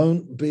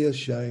 don't be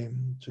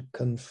ashamed to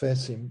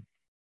confess him.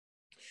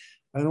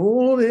 And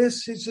all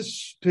this is a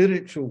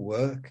spiritual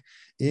work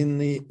in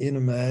the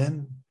inner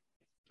man.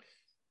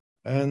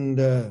 And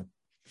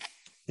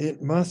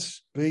it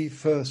must be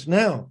first.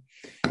 Now,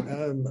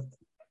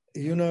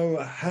 you know,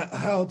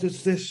 how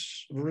does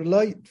this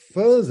relate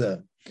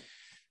further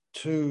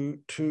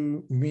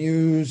to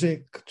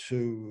music,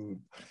 to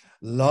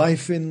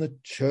life in the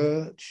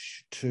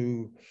church,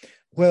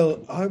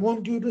 well, I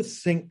want you to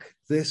think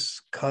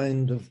this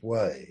kind of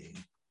way.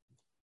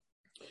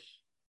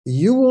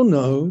 You will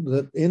know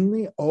that in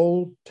the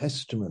Old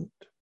Testament,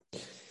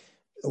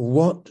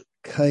 what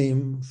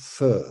came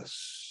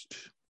first?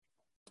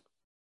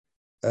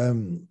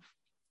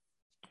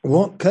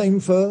 What came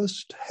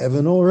first,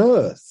 heaven or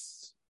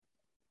earth?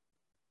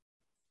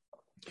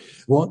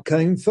 What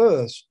came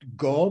first,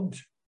 God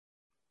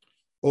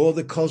or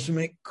the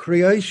cosmic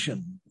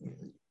creation?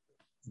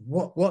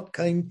 What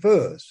came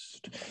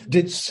first?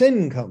 Did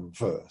sin come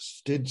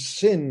first?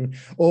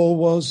 Or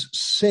was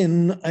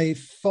sin a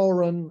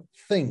foreign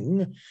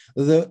thing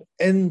that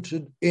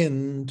entered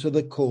into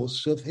the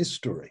course of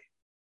history?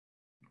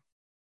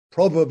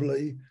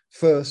 Probably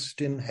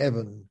first in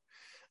heaven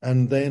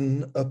and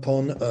then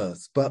upon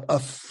earth, but a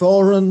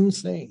foreign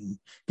thing.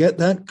 Get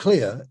that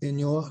clear in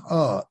your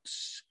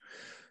hearts.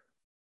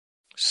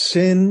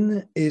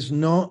 Sin is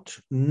not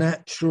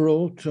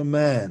natural to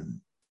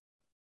man,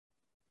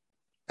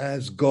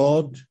 as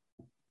God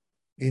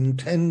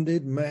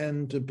intended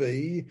man to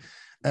be,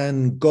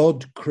 and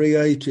God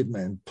created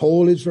man.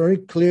 Paul is very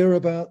clear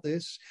about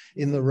this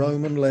in the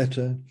Roman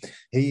letter.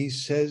 He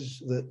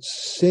says that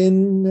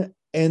sin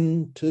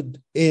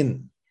entered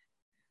in.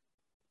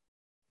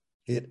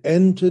 It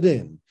entered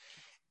in.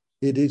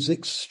 It is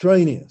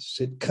extraneous.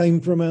 It came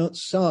from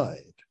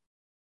outside.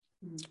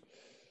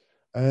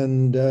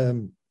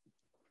 And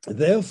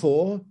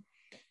therefore,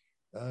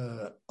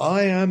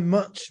 I am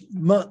much,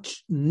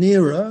 much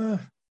nearer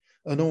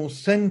an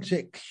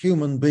authentic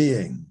human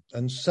being,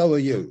 and so are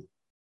you,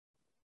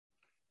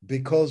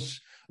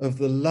 because of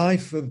the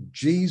life of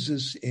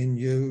Jesus in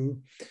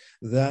you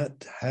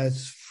that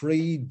has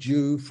freed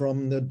you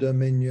from the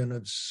dominion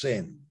of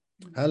sin.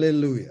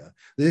 Hallelujah.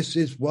 This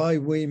is why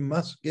we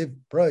must give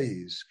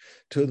praise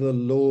to the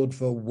Lord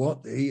for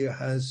what he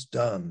has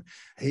done.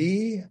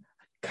 He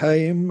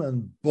came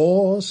and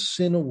bore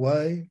sin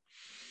away,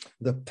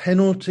 the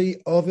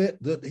penalty of it,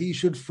 that he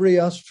should free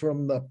us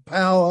from the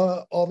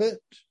power of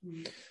it.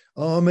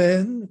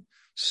 Amen.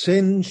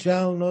 Sin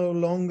shall no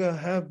longer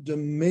have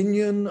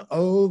dominion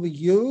over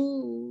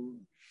you.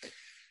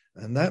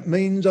 And that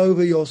means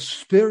over your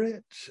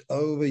spirit,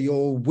 over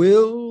your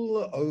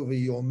will, over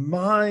your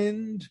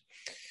mind.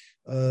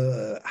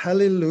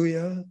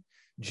 Hallelujah.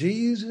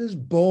 Jesus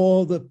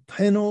bore the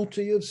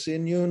penalty of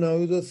sin. You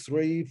know the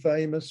three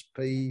famous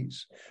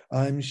P's,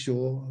 I'm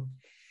sure.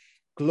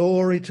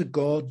 Glory to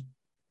God.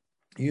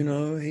 You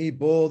know, he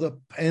bore the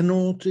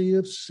penalty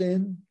of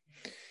sin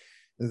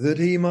that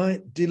he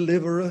might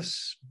deliver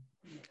us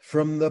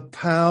from the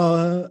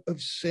power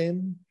of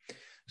sin,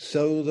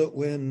 so that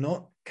we're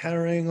not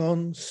carrying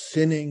on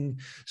sinning,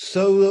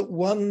 so that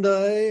one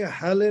day,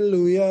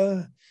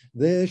 hallelujah,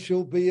 there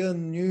shall be a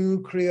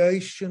new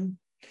creation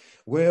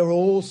where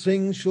all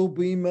things shall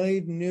be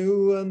made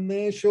new and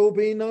there shall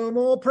be no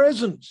more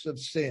presence of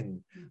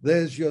sin.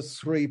 There's your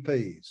three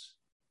P's.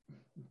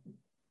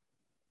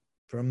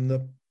 From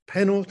the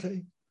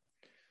penalty,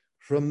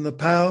 from the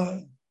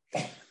power.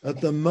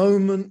 At the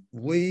moment,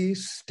 we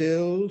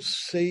still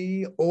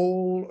see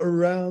all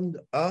around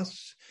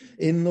us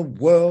in the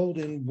world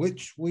in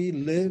which we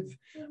live,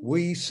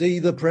 we see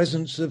the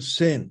presence of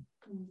sin.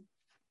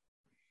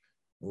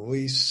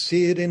 We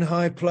see it in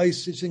high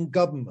places in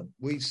government.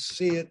 We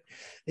see it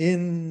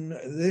in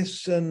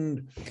this,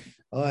 and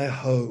I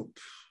hope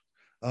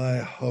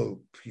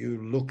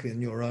you look in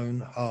your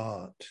own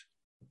heart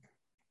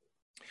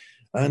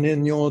and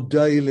in your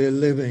daily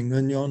living,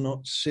 and you're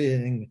not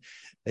seeing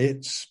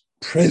its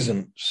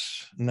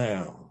presence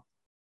now.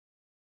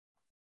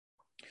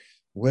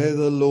 where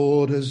the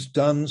Lord has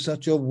done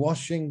such a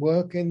washing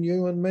work in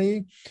you and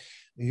me,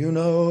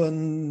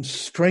 and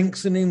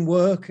strengthening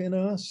work in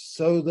us,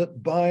 so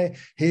that by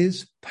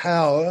his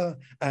power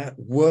at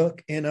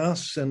work in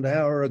us and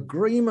our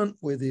agreement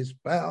with his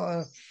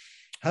power,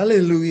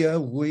 hallelujah,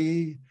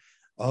 we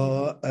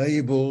are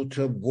able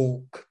to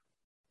walk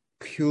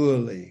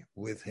purely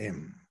with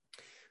him.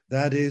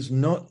 That is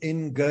not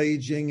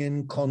engaging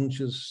in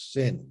conscious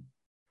sin.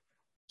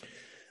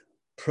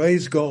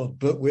 Praise God,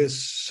 but we're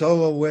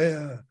so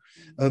aware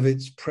of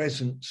its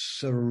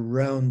presence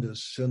around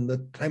us and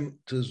the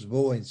tempter's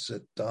voice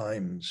at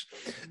times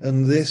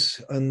and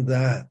this and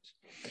that.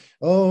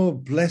 Oh,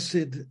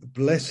 blessed,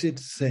 blessed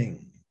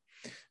thing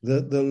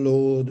that the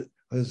Lord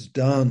has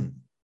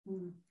done.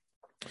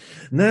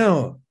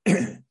 Now,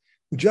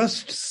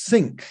 just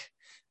think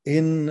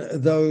in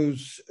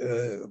those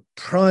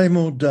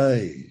primal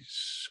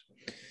days,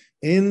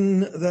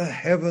 in the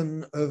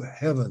heaven of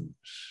heavens,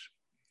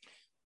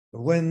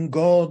 when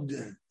God,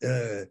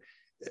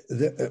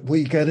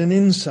 we get an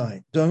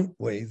insight, don't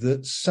we,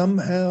 that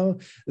somehow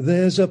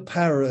there's a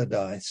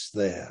paradise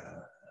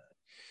there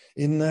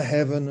in the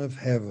heaven of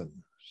heavens.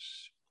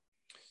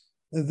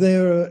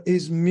 There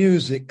is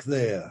music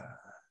there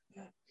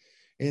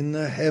in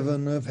the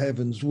heaven of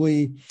heavens.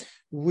 We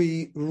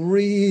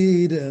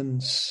read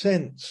and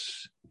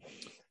sense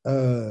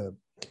that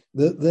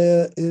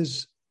there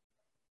is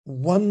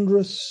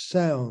wondrous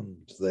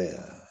sound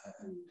there.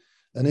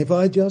 And if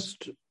I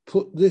just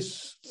put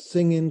this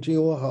thing into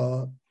your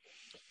heart,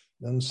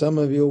 and some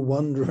of you are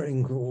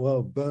wondering,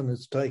 well,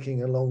 Bernard's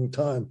taking a long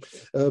time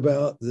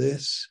about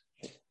this,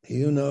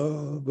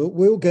 but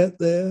we'll get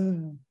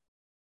there.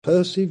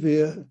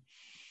 Persevere.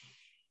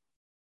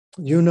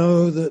 You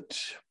know that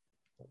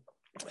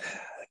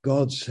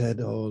God said,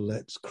 oh,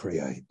 let's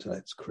create.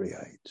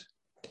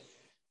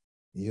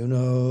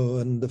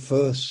 And the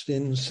first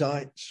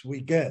insights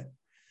we get,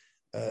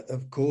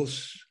 of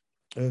course,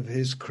 of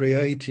his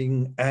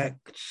creating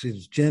acts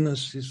is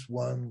Genesis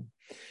 1.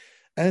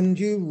 And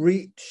you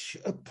reach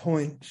a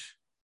point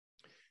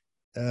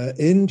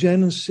in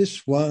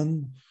Genesis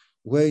 1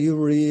 where you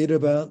read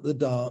about the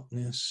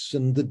darkness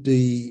and the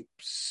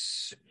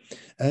deeps,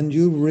 and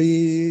you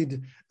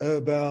read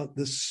about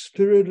the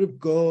Spirit of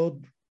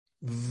God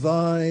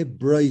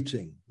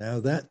vibrating. Now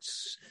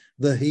that's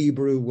the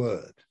Hebrew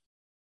word.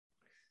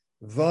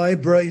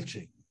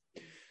 Vibrating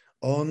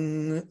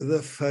on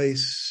the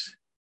face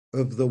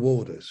of the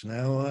waters.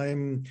 Now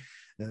I'm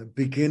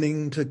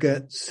beginning to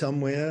get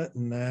somewhere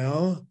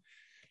now.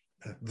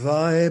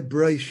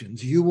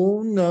 Vibrations. You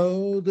all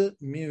know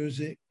that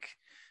music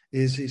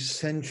is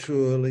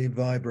essentially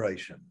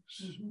vibrations.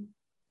 Mm-hmm.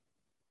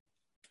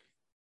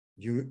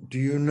 Do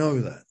you know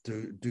that?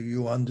 Do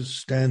you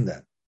understand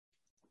that?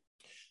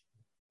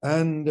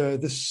 And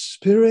the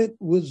Spirit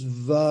was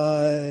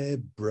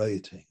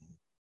vibrating.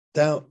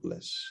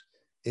 Doubtless,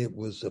 it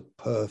was a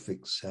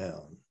perfect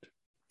sound.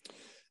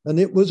 And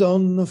it was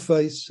on the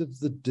face of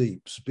the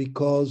deeps,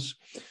 because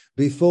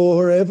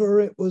before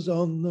ever it was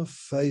on the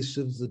face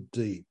of the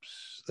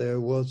deeps, there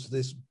was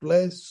this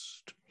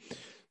blessed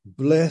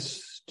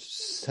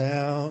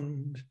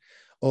sound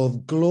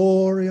of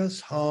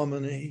glorious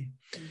harmony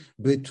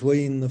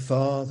between the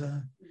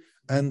Father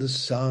and the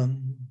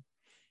Son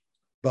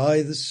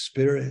by the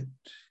Spirit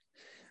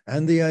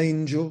and the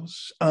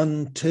angels,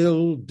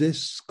 until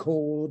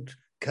discord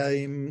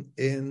came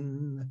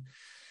in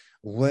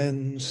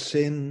when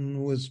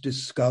sin was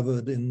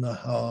discovered in the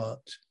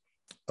heart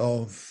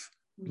of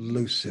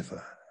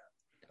Lucifer.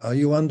 Are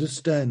you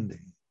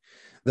understanding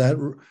that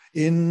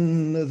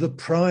in the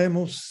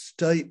primal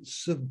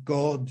states of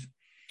God,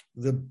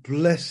 the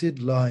blessed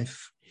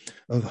life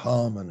of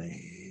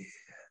harmony,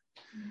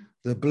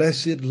 the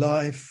blessed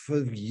life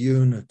of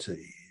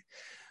unity,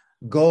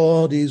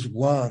 God is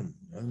one,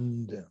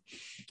 and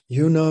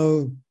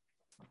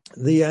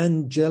the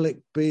angelic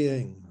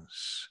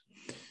beings,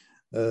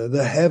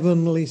 the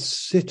heavenly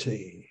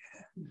city,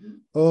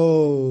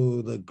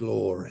 oh, the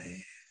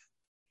glory,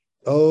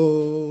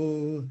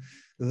 oh,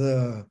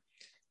 the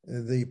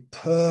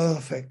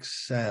perfect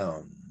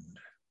sound,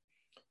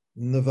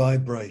 and the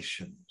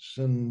vibrations.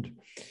 And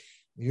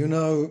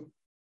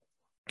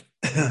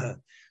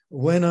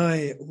when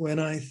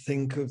I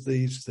think of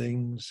these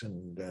things,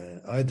 and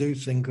I do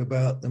think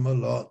about them a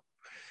lot,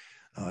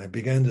 I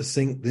began to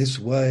think this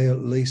way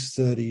at least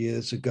 30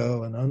 years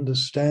ago and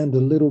understand a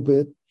little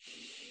bit.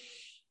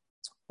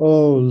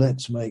 Oh,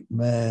 let's make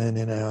man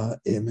in our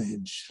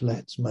image.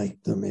 Let's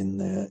make them in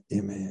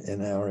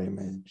our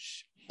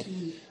image.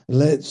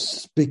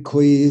 Let's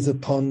bequeath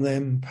upon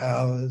them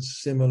powers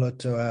similar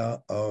to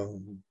our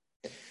own.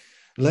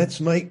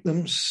 Let's make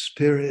them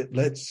spirit.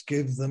 Let's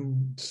give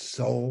them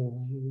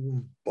soul,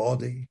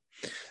 body.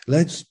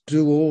 Let's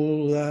do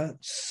all that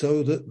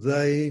so that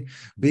they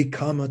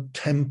become a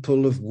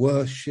temple of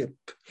worship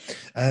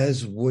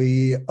as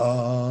we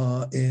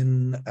are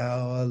in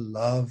our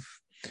love.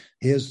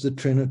 Here's the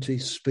Trinity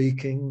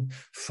speaking,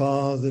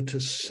 Father to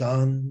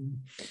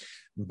Son,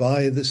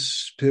 by the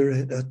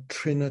Spirit, a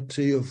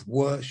trinity of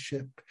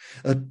worship,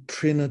 a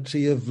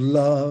trinity of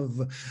love,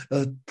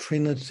 a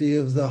trinity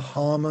of the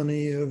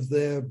harmony of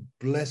their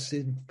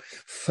blessed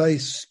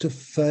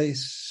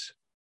face-to-face,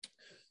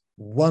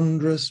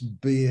 wondrous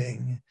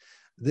being.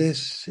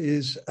 This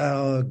is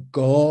our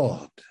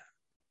God.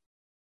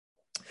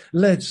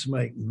 Let's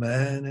make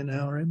man in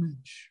our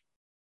image.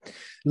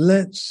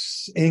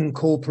 Let's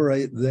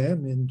incorporate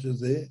them into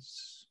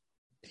this.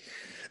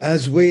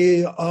 As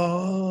we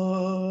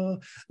are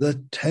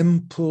the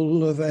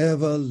temple of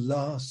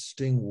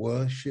everlasting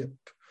worship,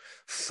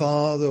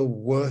 Father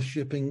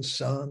worshipping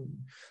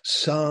Son,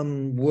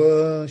 Son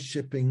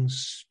worshipping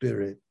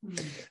Spirit.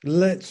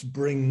 Let's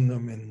bring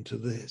them into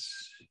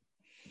this.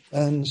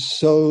 And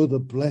so the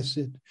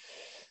blessed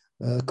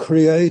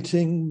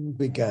creating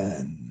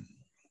began.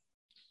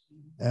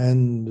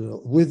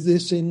 And with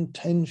this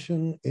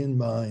intention in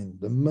mind,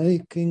 the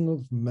making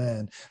of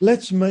man,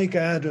 let's make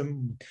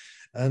Adam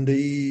and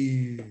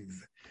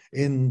Eve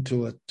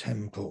into a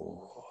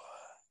temple.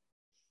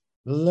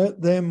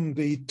 Let them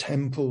be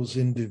temples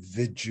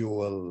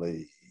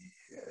individually.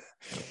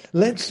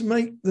 Let's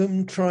make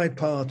them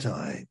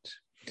tripartite.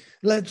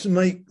 Let's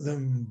make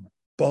them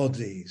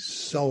body,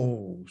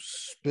 soul,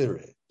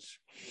 spirit.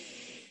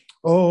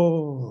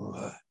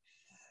 Oh,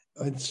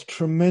 it's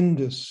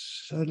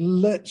tremendous.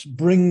 Let's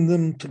bring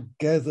them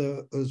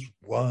together as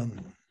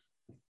one.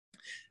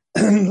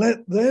 And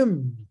let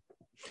them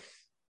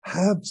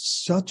have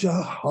such a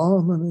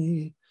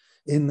harmony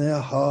in their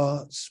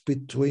hearts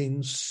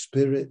between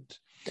spirit,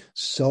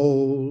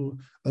 soul,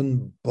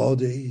 and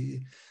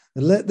body.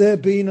 Let there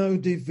be no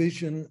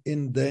division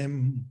in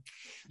them.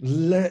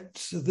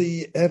 Let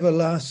the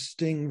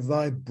everlasting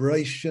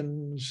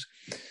vibrations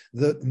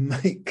that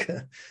make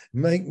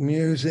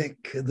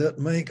music, that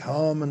make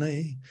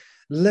harmony,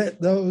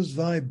 let those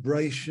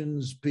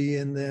vibrations be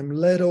in them.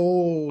 Let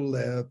all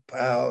their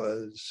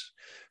powers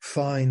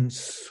find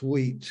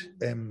sweet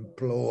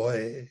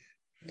employ.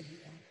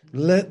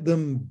 Let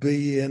them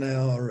be in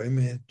our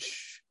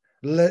image.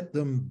 Let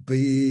them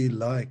be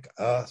like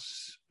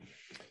us.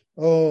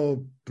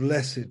 Oh,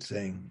 blessed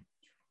thing.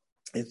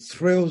 It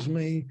thrills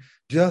me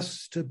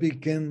just to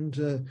begin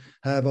to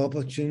have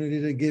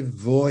opportunity to give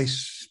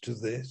voice to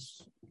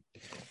this.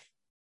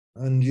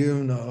 And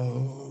you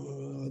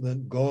know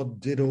that God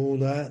did all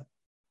that.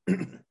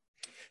 And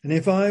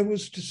if I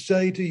was to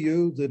say to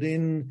you that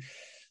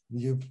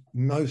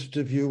most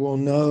of you will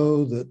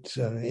know that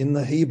in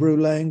the Hebrew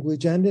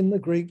language and in the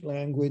Greek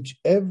language,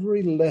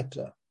 every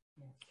letter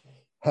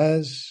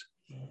has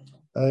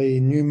a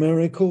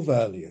numerical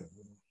value.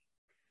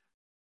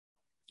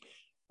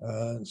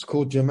 It's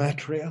called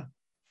gematria.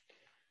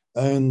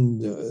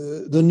 And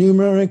the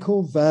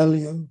numerical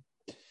value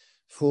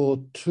for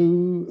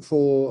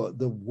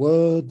the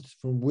word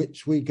from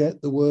which we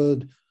get the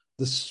word,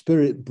 the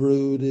Spirit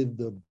brooded,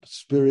 the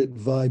Spirit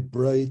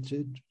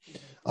vibrated.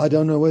 I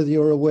don't know whether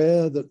you're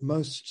aware that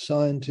most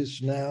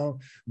scientists now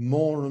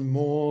more and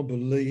more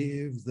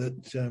believe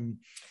that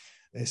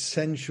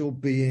essential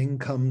being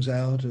comes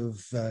out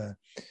of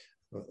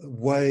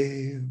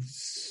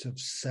waves of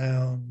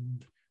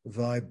sound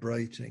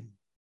vibrating.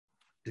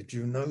 Did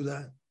you know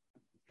that?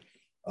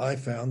 I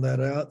found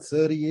that out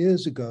 30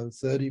 years ago,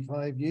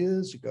 35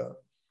 years ago.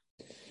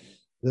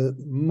 That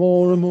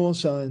more and more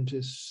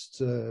scientists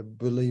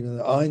believe in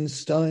that.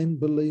 Einstein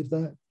believed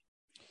that.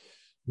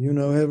 You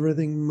know,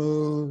 everything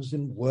moves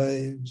in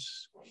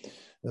waves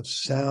of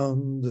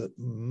sound that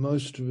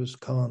most of us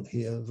can't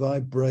hear,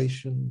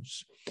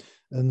 vibrations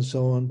and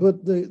so on.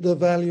 But the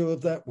value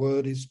of that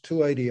word is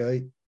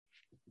 288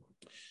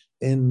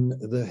 in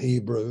the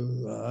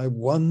Hebrew. I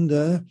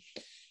wonder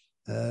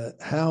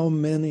how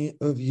many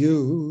of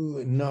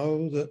you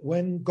know that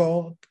when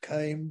God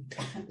came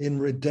in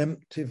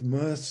redemptive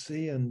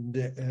mercy and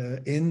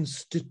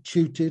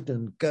instituted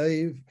and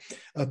gave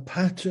a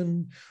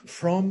pattern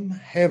from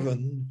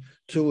heaven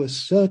to a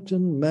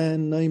certain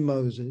man named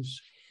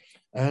Moses,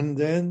 and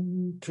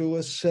then to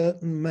a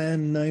certain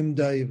man named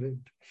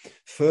David,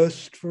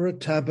 first for a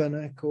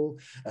tabernacle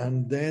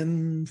and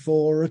then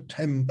for a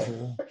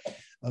temple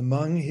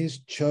among his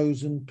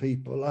chosen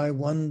people. I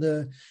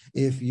wonder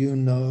if you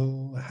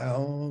know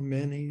how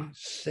many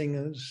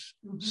singers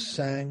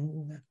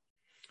sang.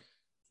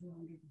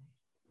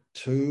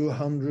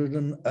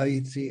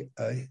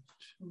 288.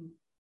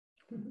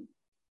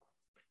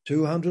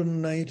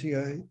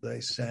 288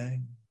 they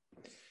sang.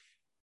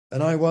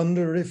 And I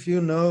wonder if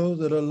you know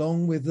that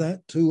along with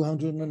that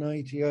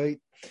 288,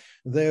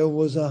 there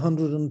was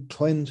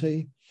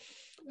 120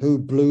 who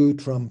blew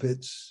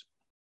trumpets.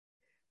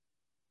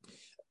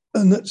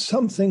 And that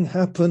something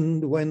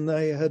happened when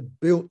they had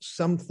built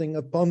something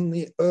upon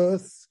the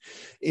earth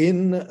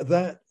in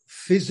that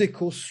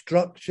physical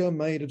structure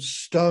made of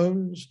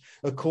stones,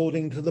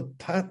 according to the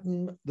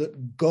pattern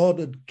that God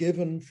had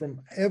given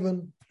from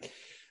heaven,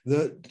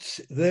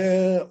 that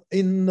there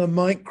in the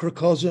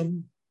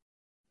microcosm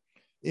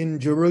in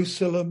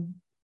Jerusalem,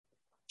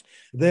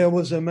 there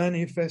was a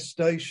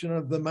manifestation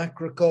of the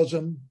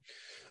macrocosm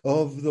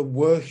of the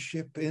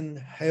worship in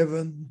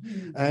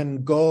heaven,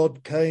 and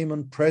God came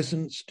and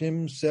presenced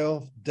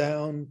himself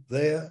down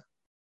there.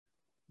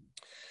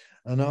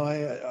 And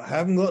I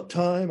haven't got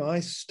time. I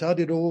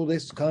studied all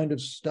this kind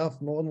of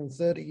stuff more than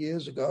 30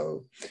 years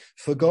ago,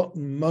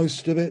 forgotten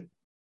most of it.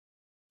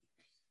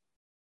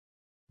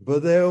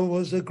 But there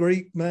was a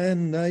Greek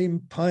man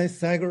named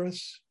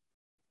Pythagoras,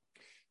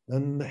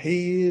 and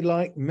he,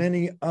 like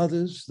many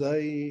others,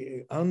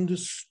 they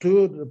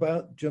understood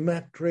about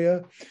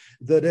gematria,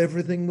 that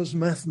everything was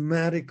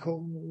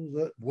mathematical,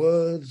 that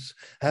words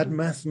had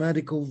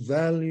mathematical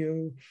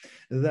value,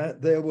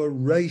 that there were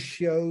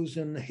ratios,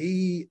 and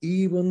he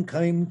even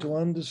came to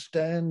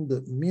understand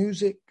that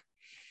music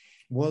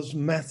was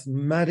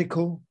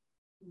mathematical.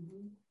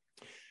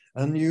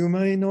 And you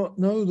may not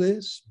know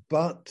this,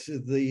 but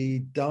the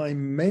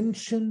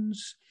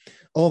dimensions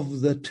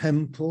of the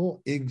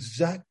temple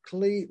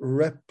exactly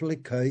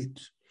replicate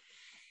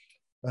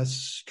a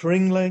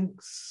string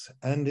length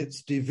and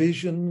its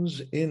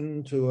divisions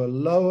into a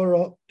lower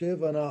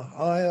octave and a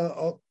higher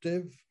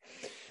octave.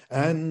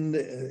 And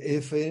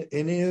if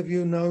any of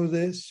you know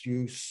this,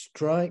 you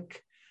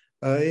strike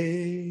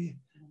a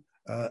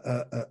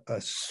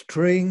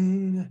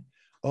string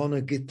on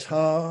a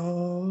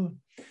guitar,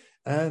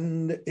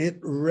 and it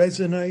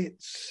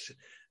resonates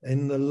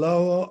in the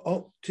lower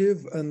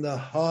octave and the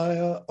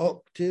higher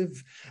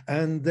octave,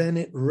 and then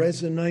it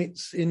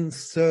resonates in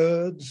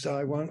thirds.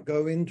 I won't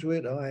go into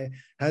it. I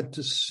had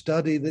to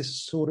study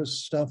this sort of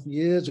stuff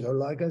years ago.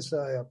 Like I say,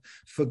 I've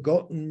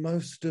forgotten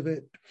most of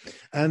it.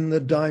 And the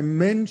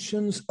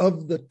dimensions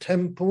of the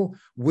temple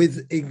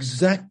with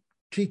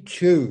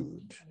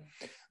exactitude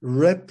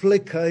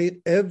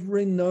replicate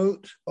every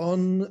note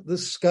on the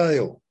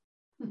scale.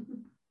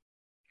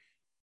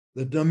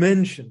 The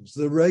dimensions,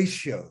 the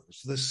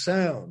ratios, the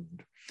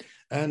sound.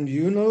 And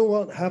you know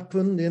what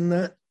happened in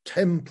that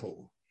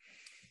temple?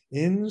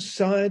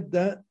 Inside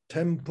that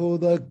temple,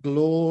 the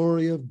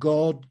glory of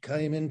God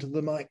came into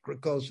the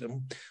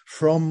microcosm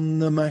from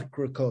the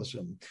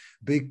macrocosm,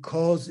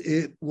 because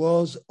it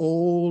was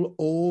all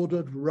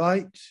ordered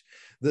right.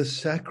 The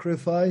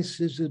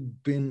sacrifices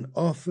had been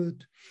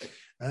offered,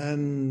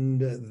 and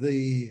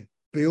the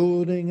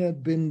building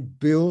had been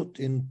built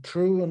in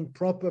true and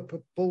proper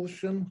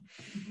proportion,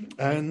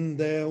 and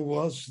there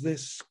was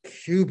this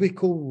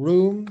cubical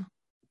room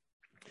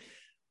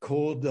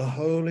called the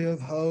Holy of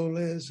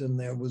Holies, and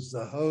there was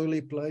the holy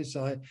place.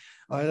 I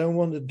don't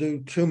want to do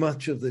too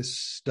much of this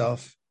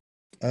stuff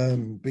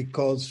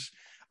because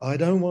I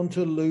don't want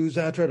to lose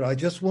out of it. I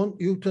just want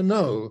you to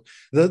know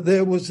that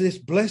there was this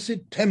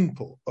blessed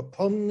temple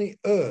upon the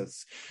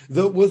earth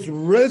that was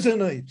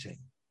resonating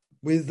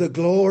with the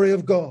glory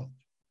of God,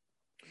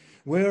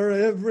 where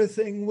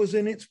everything was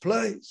in its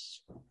place,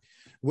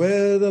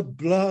 where the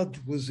blood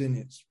was in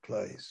its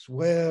place,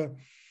 where,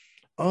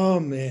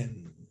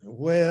 amen,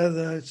 where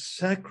the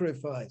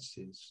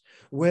sacrifices,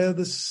 where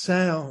the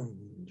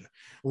sound,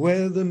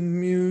 where the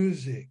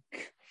music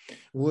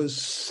was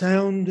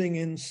sounding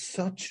in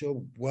such a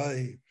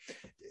way.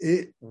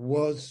 It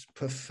was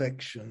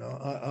perfection.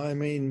 I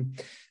mean,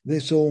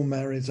 this all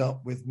marries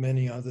up with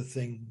many other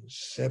things.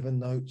 7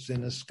 notes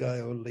in a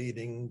scale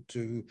leading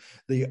to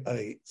the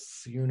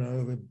 8th, you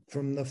know,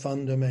 from the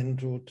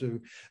fundamental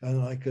to,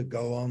 and I could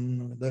go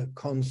on, the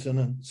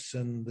consonants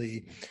and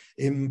the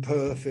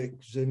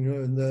imperfects, and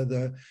you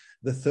know,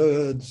 the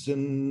thirds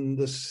and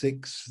the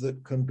 6ths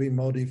that can be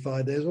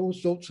modified. There's all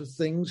sorts of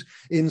things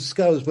in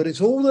scales, but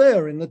it's all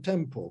there in the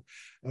temple.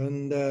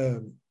 And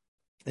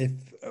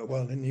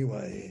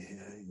anyway,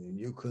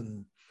 you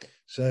can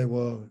say,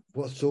 well,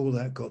 what's all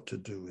that got to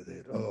do with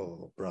it?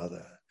 Oh,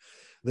 brother,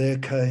 there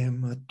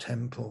came a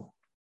temple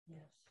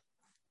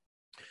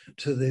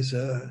to this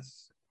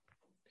earth.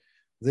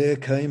 There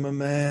came a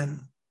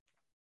man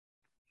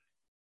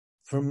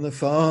from the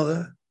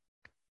Father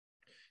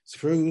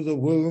through the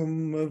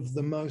womb of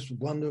the most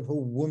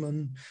wonderful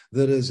woman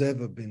that has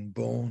ever been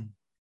born.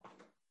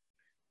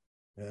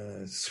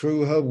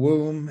 Through her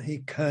womb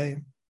he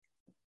came.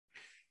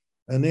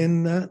 And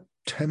in that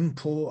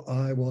temple,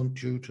 I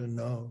want you to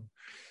know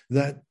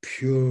that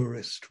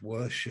purest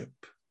worship,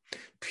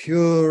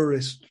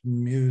 purest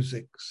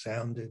music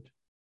sounded.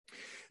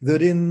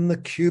 That in the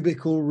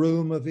cubical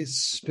room of his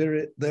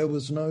spirit, there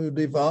was no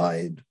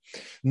divide,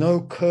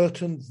 no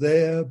curtain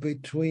there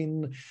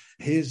between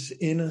his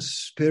inner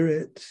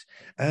spirit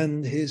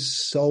and his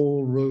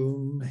soul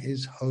room,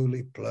 his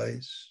holy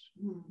place.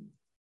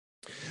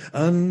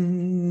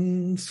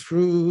 And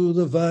through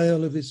the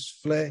veil of his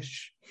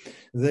flesh,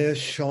 there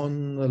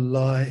shone the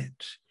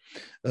light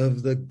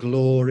of the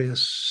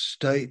glorious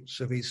states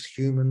of his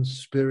human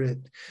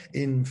spirit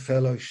in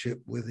fellowship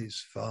with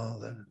his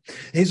Father.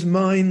 His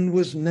mind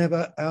was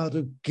never out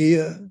of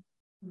gear.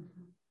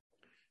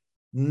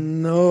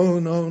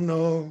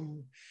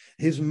 No.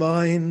 His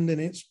mind and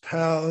its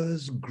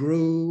powers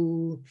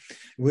grew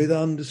with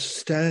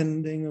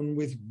understanding and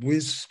with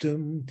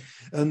wisdom,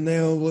 and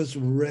there was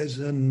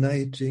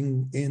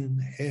resonating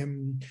in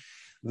him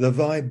the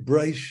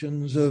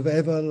vibrations of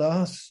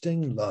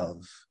everlasting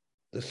love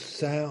the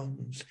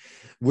sounds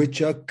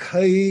which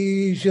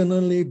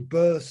occasionally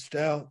burst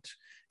out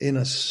in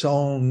a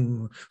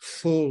song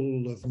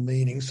full of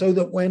meaning, so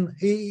that when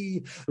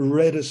he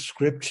read a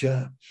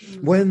scripture,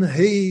 when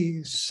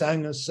he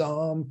sang a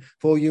psalm,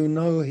 for you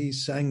know he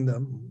sang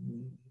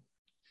them,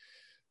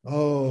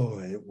 oh,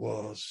 it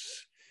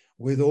was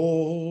with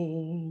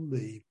all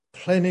the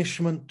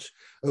plenishment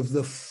of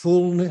the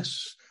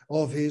fullness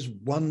of his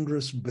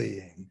wondrous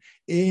being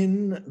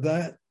in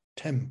that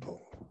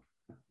temple.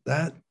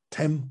 That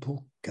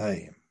temple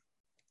came.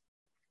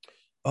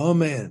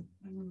 Amen.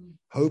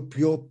 Hope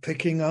you're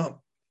picking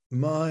up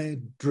my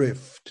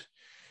drift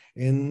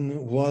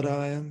in what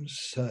I am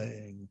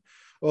saying.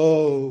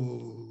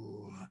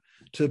 Oh,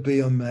 to be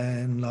a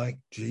man like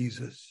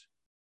Jesus.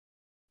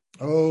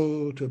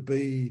 Oh, to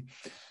be,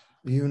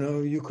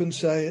 you can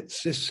say it,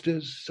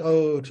 sisters.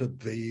 Oh, to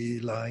be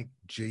like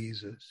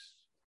Jesus.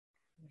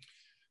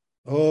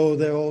 Oh,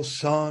 the old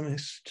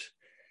psalmist,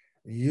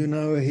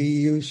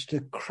 he used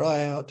to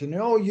cry out,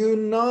 oh,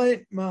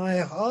 unite my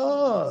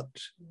heart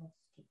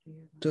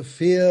to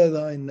fear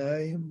thy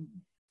name.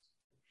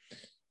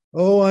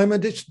 Oh, I'm a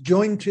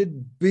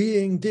disjointed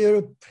being,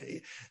 dear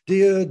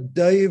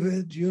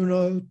David,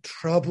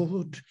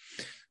 troubled,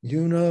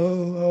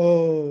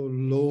 oh,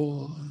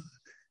 Lord,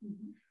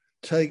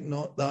 take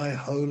not thy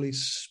Holy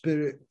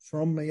Spirit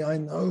from me. I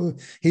know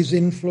his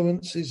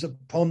influence is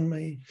upon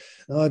me.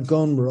 I've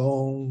gone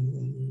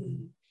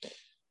wrong.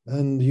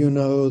 And you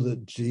know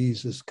that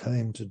Jesus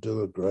came to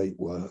do a great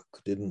work,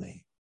 didn't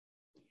he?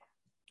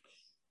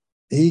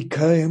 He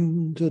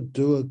came to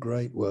do a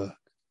great work,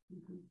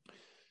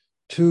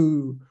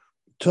 to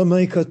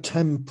make a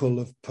temple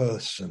of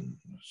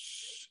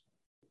persons,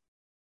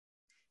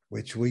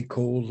 which we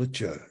call the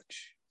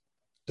church,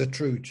 the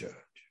true church,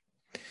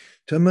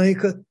 to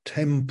make a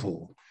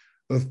temple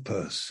of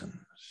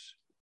persons.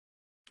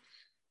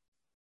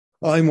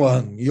 I'm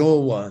one,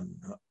 you're one,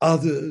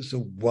 others are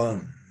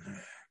one.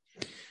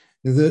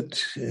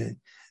 That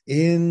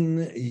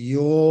in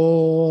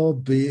your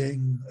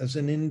being as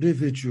an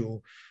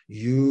individual,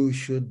 you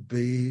should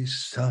be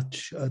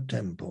such a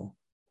temple,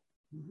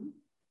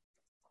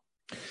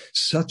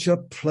 such a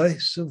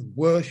place of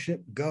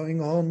worship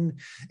going on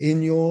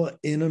in your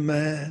inner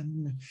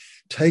man,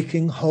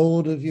 taking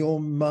hold of your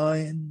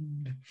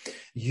mind,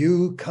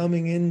 you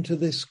coming into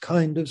this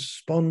kind of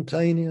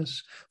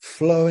spontaneous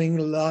flowing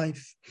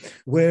life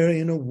where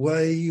in a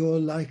way you're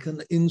like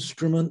an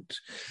instrument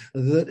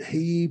that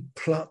he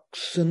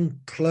plucks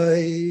and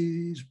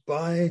plays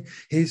by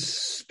his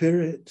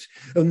spirit,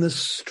 and the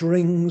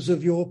strings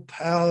of your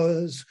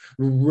powers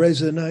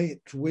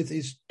resonate with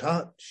his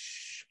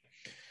touch.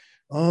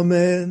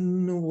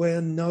 Amen.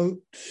 Where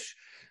note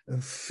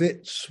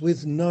fits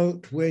with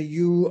note, where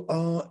you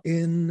are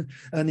in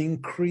an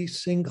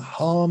increasing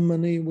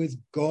harmony with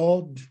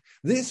God.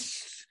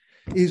 This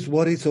is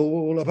what it's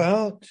all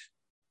about.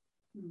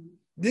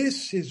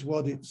 This is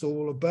what it's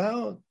all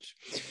about.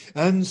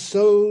 And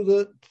so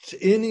that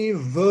any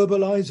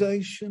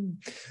verbalization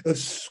of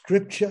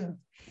scripture,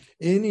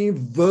 any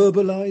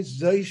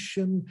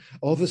verbalization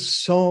of a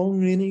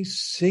song, any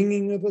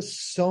singing of a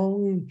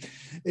song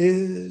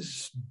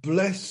is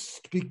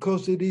blessed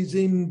because it is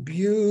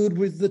imbued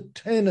with the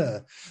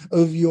tenor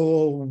of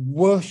your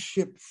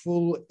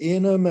worshipful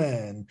inner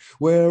man,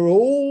 where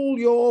all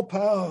your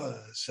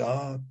powers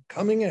are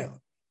coming out.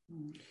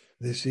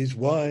 This is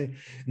why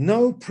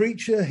no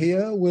preacher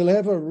here will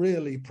ever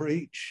really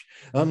preach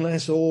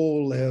unless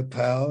all their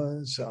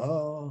powers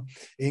are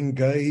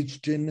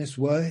engaged in this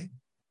way.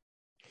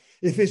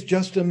 If it's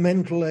just a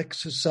mental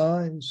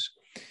exercise,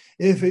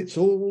 if it's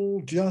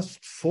all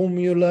just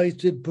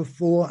formulated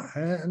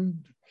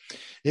beforehand,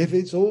 if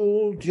it's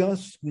all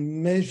just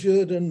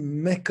measured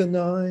and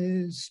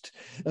mechanized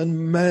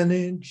and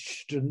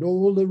managed and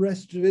all the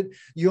rest of it,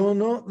 you're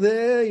not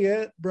there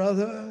yet,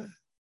 brother.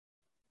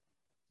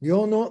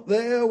 You're not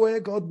there where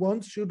God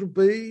wants you to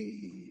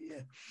be.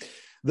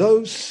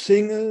 Those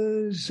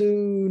singers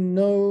who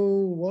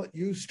know what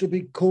used to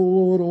be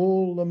called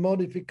all the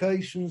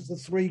modifications, the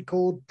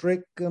 3-chord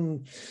trick,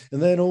 and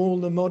then all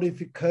the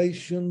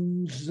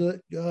modifications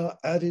that are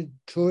added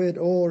to it,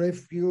 or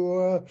if you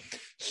are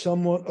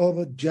somewhat of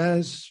a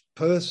jazz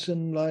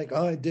person like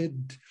I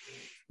did,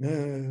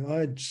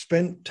 I'd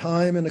spent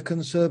time in a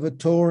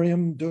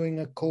conservatorium doing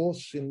a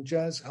course in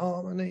jazz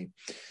harmony.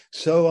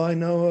 So I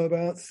know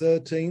about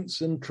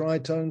 13ths and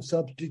tritone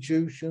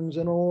substitutions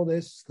and all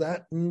this,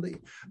 that, and the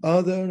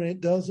other. And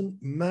it doesn't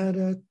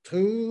matter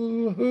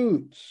two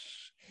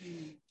hoots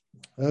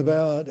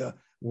about,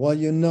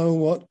 you know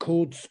what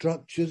chord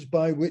structures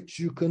by which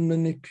you can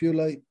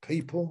manipulate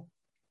people.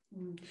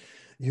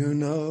 You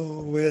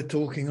know, we're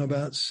talking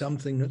about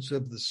something that's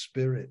of the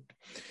spirit.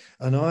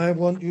 And I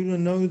want you to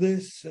know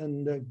this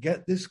and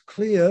get this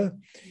clear,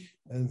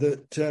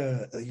 that,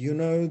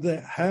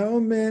 that how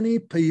many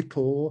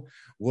people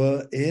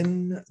were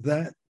in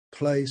that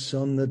place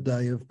on the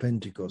day of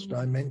Pentecost.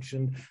 I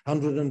mentioned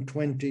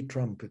 120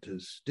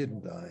 trumpeters,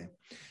 didn't I?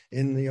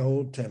 In the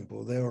old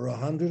temple, there were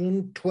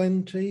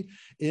 120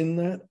 in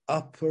that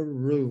upper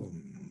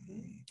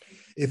room.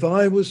 If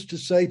I was to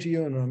say to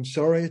you, and I'm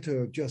sorry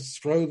to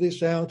just throw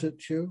this out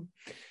at you,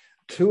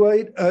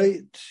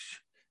 288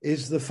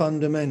 is the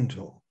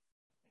fundamental.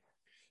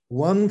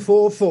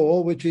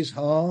 144, which is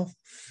half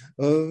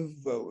of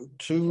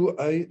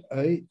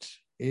 288,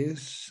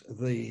 is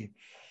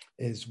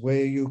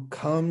where you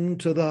come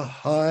to the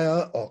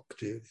higher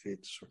octave.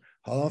 It's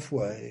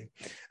halfway.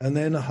 And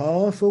then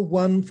half of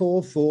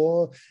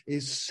 144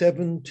 is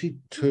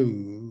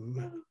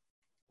 72.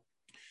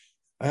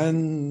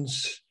 And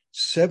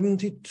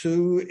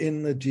 72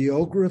 in the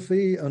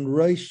geography and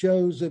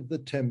ratios of the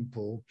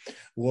temple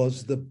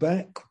was the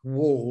back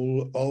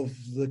wall of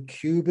the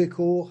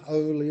cubical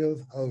Holy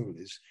of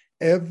Holies.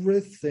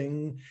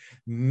 Everything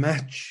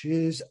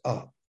matches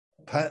up,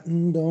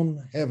 patterned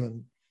on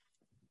heaven.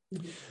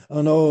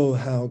 And oh,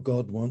 how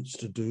God wants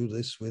to do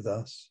this with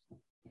us.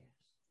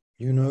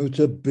 You know,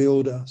 to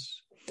build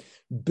us.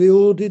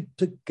 Build it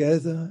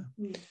together.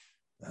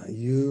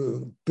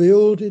 You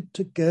build it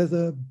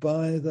together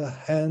by the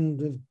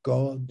hand of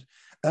God.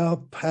 Our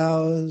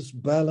powers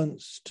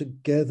balanced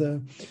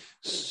together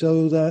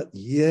so that,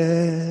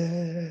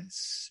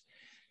 yes,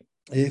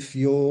 if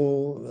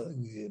you're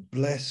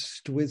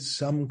blessed with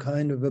some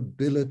kind of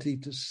ability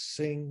to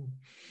sing,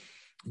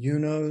 you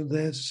know,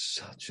 there's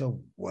such a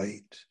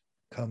weight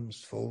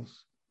comes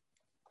forth.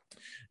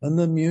 And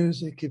the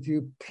music, if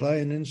you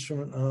play an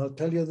instrument, and I'll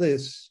tell you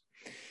this,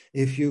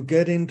 if you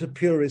get into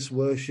purist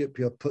worship,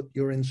 you'll put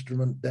your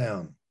instrument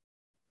down.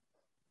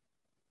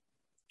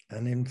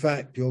 And in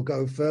fact, you'll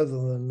go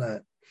further than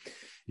that.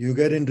 You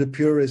get into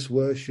purist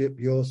worship,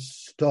 you'll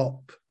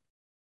stop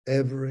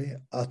every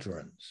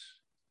utterance.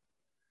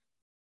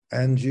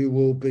 And you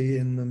will be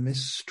in the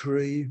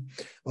mystery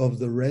of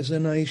the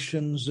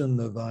resonations and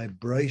the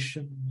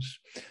vibrations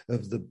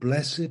of the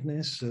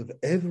blessedness of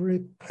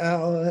every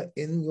power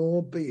in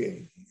your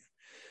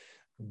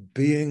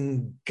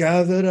being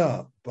gathered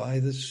up by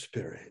the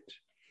Spirit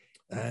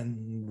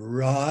and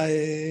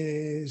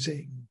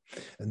rising.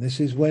 And this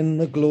is when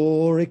the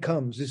glory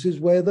comes. This is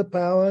where the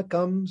power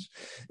comes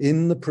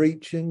in the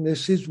preaching.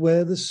 This is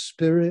where the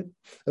Spirit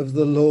of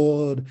the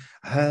Lord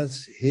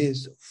has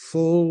his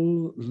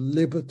full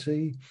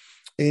liberty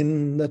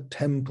in the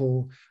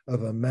temple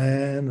of a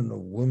man and a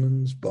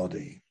woman's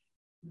body,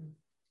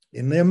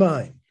 in their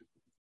mind.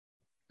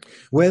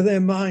 Where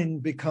their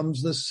mind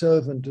becomes the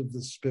servant of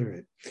the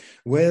Spirit,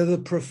 where the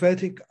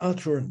prophetic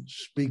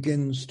utterance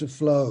begins to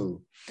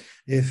flow,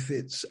 if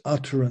it's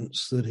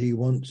utterance that he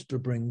wants to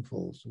bring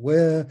forth,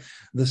 where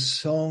the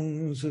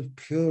songs of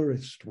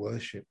purist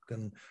worship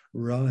can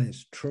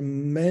rise.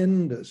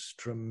 Tremendous,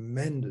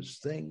 tremendous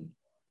thing.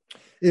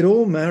 It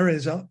all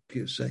marries up,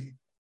 you see.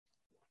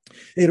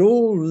 It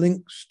all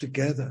links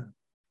together.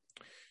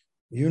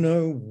 You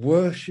know,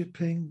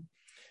 worshipping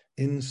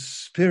in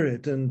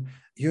spirit. And,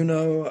 you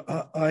know,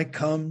 I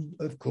come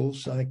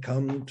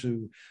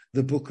to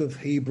the book of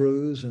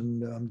Hebrews,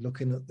 and I'm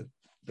looking at the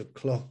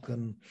clock,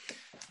 and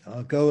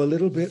I'll go a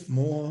little bit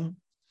more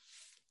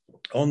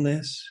on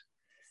this.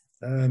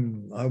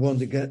 I want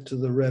to get to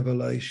the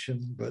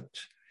revelation, but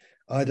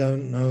I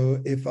don't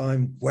know if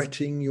I'm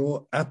whetting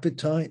your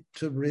appetite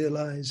to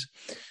realize,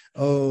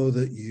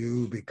 that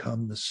you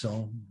become the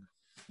song.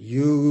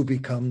 You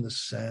become the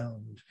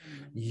sound.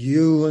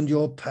 You and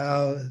your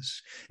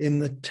powers in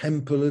the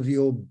temple of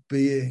your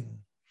being.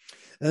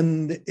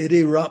 And it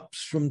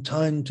erupts from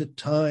time to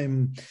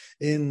time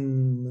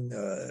in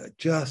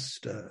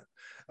just a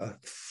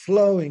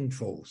flowing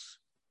forth,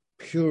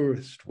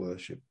 purest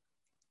worship.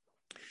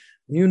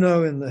 You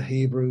know, in the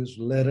Hebrews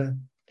letter,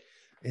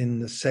 in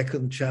the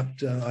 2nd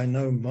chapter, I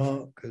know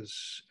Mark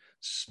has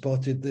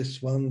spotted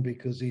this one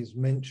because he's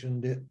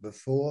mentioned it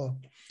before.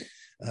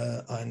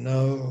 I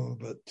know,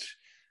 but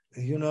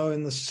you know,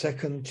 in the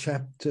 2nd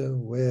chapter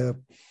where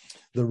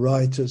the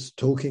writer's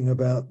talking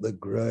about the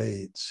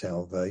great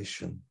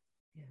salvation.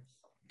 Yes.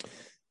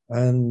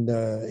 And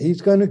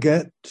he's going to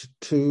get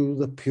to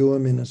the pure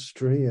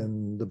ministry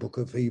and the book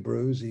of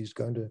Hebrews. He's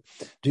going to,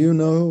 do you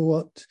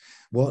know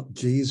what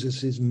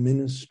Jesus's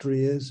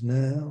ministry is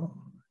now?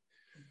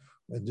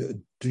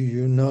 Do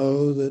you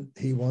know that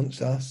he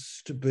wants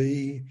us to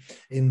be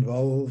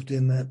involved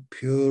in that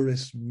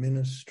purest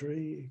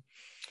ministry?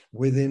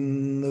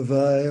 Within the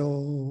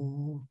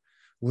veil,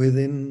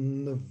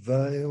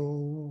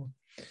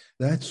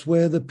 that's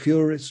where the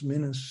purest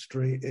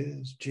ministry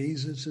is.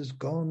 Jesus has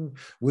gone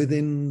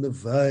within the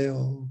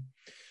veil.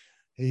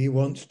 He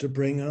wants to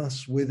bring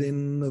us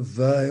within the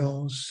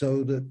veil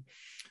so that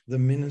the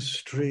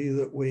ministry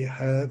that we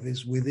have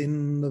is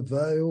within the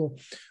veil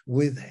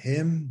with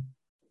him.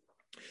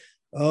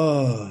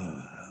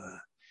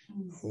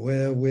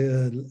 Where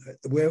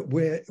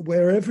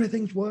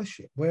everything's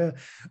worship,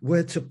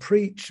 where to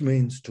preach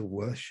means to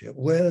worship,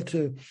 where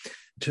to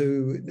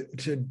To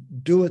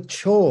do a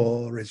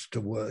chore is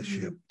to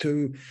worship,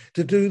 to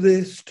do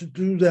this, to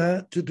do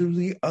that, to do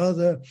the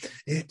other.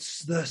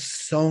 It's the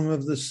song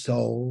of the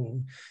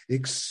soul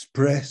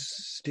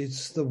expressed.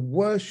 It's the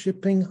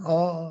worshipping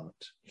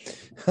heart.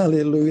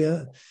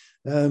 Hallelujah.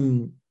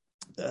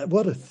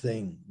 What a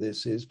thing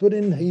this is. But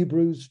in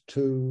Hebrews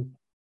 2,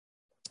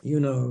 you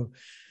know,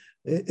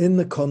 in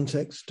the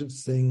context of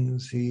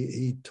things,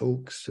 he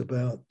talks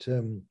about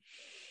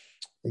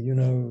you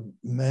know,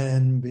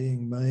 man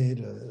being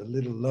made a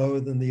little lower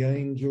than the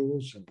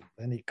angels, and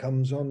then he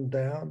comes on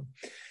down.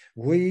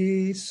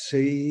 We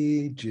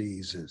see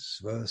Jesus,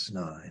 verse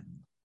 9.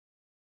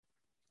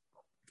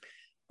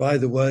 By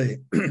the way,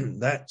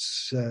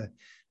 that's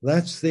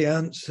the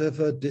answer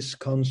for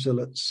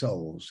disconsolate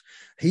souls.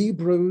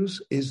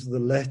 Hebrews is the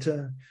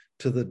letter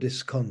to the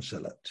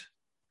disconsolate.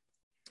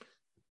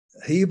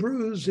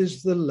 Hebrews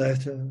is the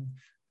letter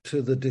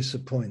to the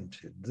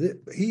disappointed.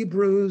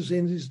 Hebrews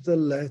is the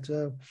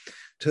letter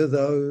to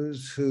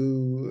those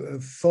who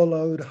have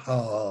followed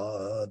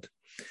hard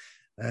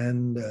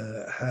and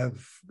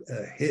have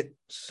hit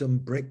some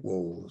brick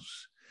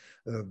walls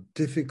of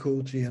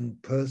difficulty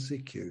and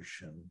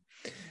persecution.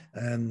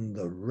 And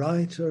the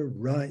writer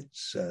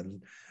writes a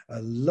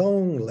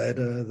long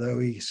letter, though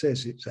he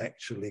says it's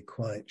actually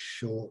quite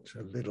short,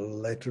 a little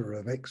letter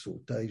of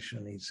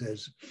exhortation, he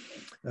says.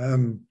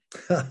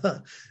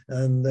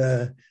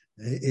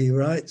 He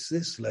writes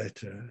this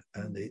letter,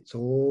 and it's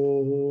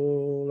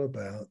all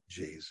about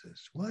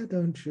Jesus. Why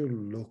don't you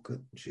look at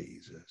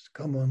Jesus?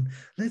 Come on,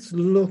 let's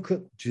look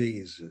at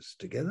Jesus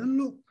together.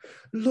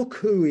 Look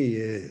who he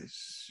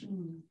is.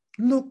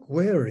 Look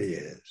where he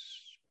is.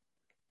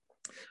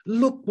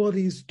 Look what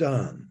he's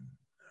done.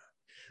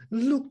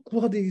 Look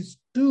what he's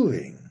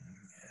doing.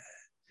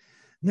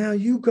 Now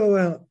you go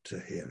out to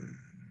him.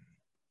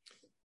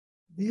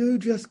 You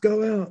just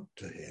go out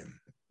to him.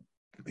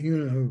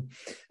 You know,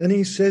 and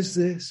he says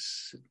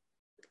this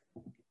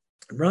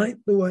right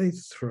the way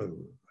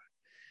through.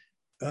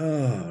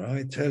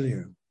 I tell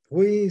you,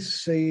 we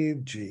see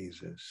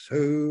Jesus,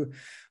 who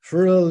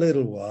for a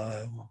little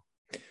while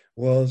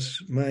was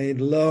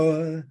made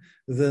lower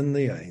than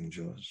the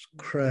angels,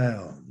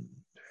 crowned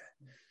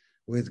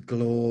with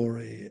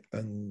glory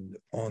and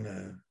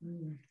honor.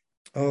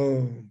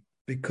 Oh,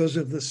 because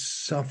of the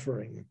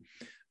suffering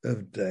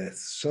of death,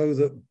 so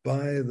that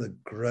by the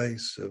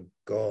grace of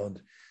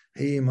God,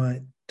 he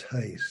might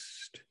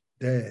taste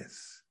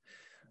death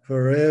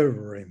for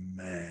every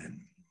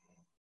man.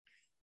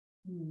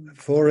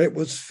 For it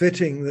was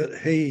fitting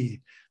that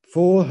he,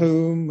 for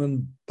whom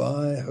and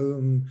by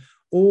whom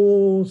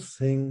all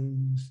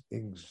things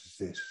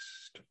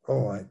exist.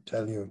 Oh, I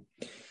tell you,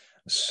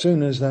 as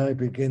soon as I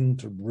begin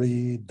to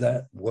read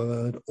that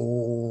word,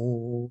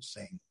 all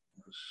things,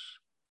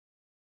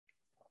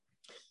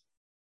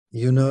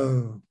 you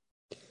know,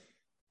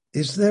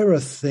 is there a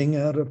thing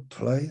out of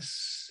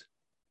place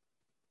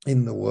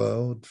in the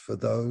world for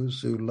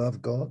those who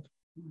love God?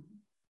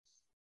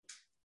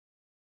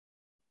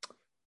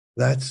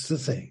 That's the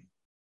thing.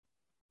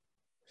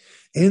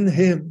 In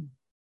him,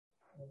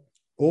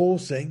 all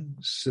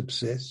things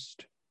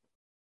subsist.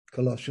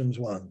 Colossians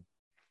 1,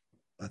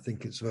 I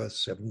think it's verse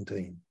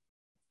 17.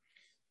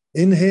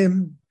 In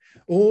him,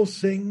 all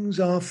things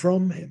are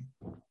from him.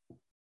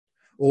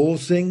 All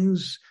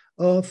things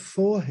are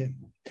for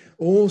him.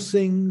 All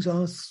things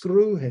are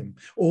through him.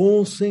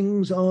 All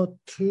things are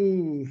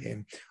to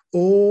him.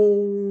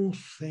 All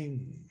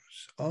things.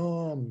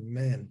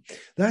 Amen.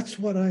 That's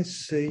what I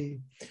see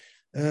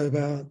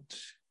about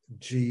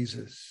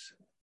Jesus.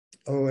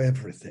 Oh,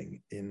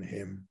 everything in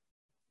him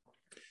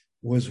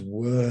was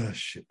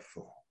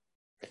worshipful.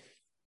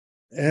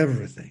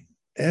 Everything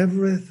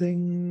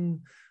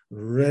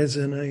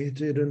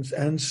resonated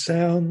and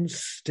sounds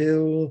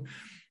still.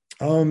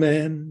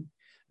 Amen.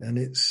 And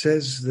it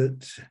says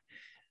that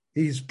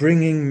he's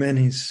bringing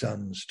many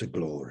sons to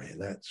glory.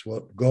 That's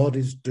what God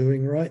is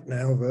doing right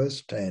now,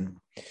 verse 10.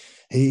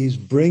 He's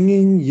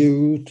bringing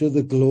you to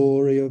the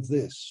glory of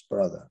this,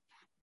 brother.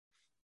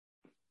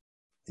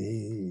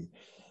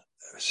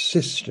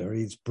 Sister,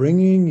 he's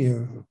bringing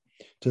you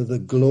to the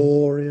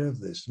glory of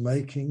this,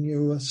 making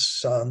you a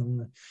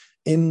son,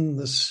 in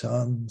the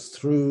Son,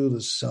 through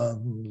the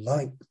Son,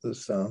 like the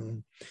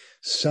Son,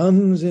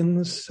 sons in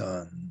the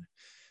Son.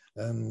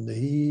 And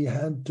he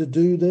had to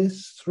do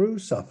this through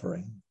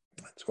suffering.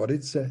 That's what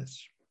it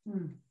says.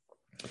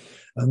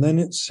 And then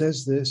it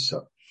says this,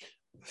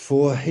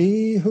 for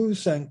he who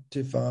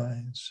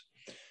sanctifies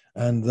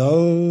and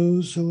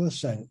those who are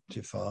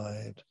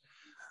sanctified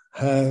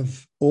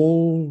have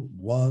all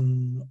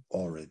one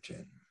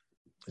origin.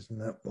 Isn't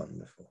that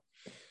wonderful?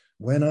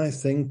 When I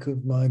think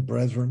of my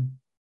brethren,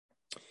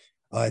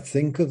 I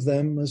think of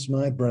them as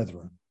my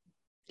brethren.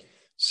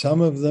 Some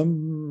of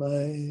them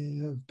may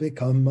have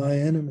become my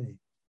enemy,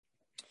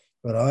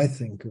 but I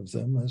think of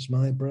them as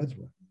my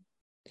brethren.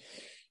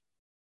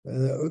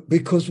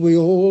 Because we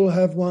all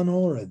have one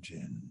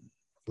origin.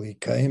 We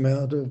came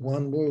out of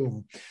one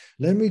womb.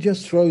 Let me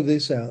just throw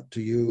this out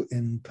to you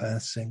in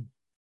passing,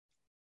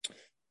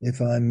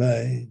 if I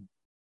may.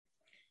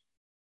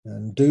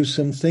 and do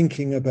some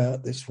thinking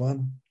about this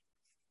one.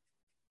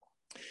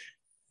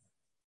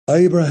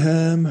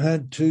 Abraham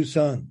had 2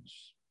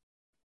 sons,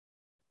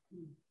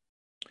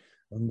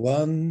 and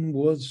one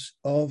was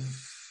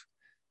of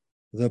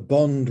the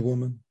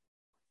bondwoman.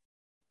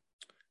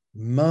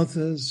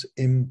 Mother's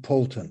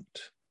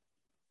important,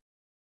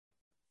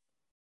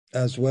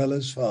 as well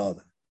as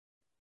father.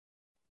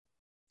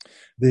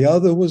 The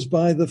other was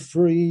by the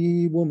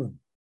free woman.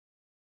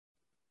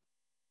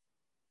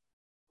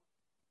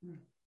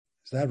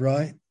 Is that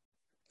right?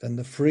 And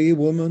the free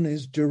woman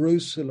is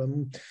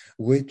Jerusalem,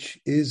 which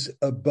is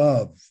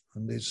above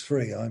and is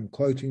free. I'm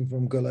quoting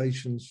from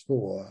Galatians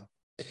 4.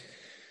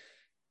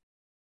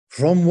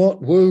 From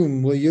what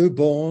womb were you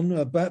born?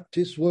 A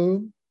Baptist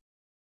womb?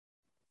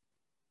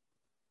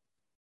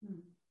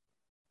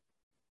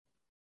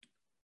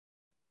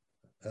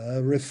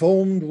 A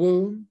Reformed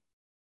womb?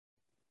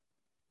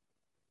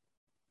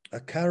 A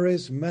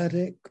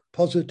charismatic,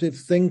 positive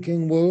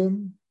thinking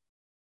womb?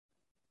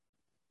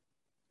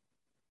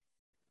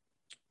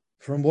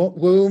 From what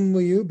womb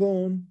were you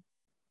born?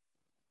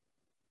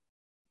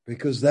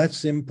 Because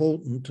that's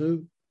important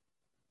too.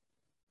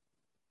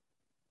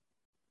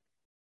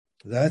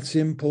 That's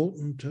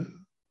important too.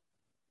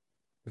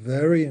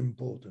 Very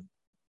important.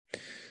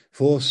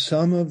 For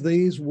some of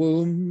these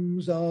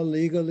wombs are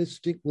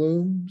legalistic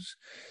wombs,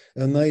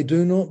 and they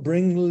do not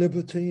bring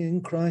liberty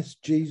in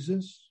Christ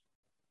Jesus.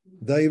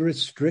 They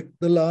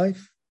restrict the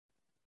life.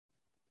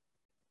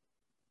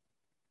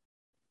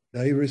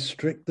 They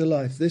restrict the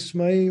life. This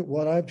may,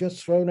 what I've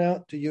just thrown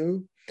out to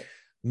you,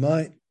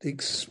 might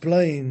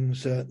explain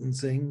certain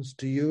things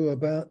to you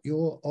about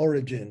your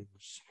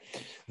origins,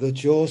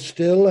 that you're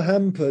still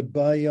hampered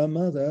by your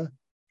mother,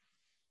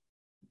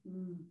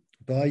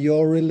 by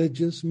your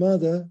religious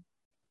mother,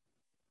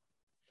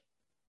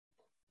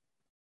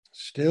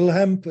 still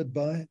hampered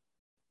by it,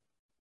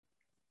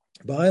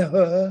 by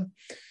her,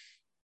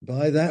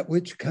 by that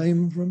which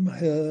came from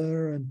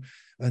her,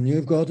 and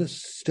you've got to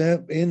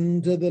step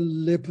into the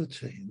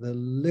liberty.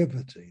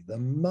 The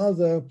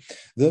mother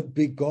that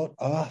begot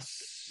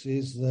us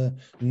is the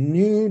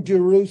new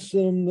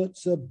Jerusalem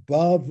that's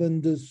above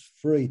and is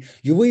free.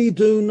 We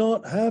do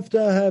not have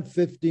to have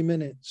 50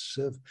 minutes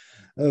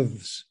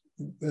of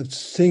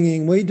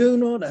singing. We do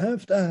not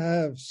have to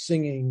have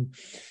singing,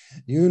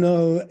 in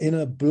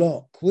a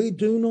block. We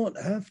do not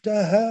have to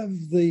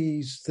have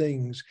these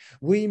things.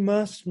 We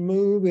must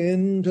move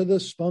into the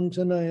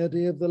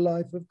spontaneity of the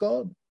life of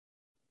God.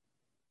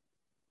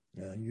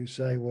 Now you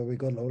say, well, we've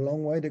got a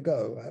long way to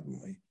go, haven't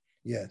we?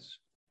 Yes,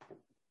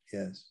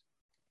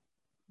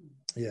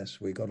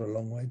 we got a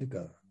long way to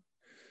go.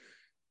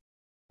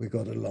 We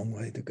got a long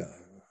way to go.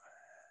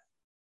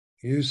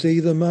 You see,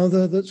 the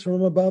mother that's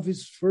from above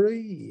is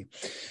free.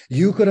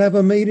 You could have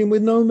a meeting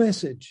with no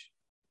message.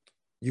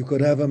 You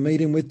could have a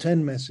meeting with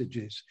 10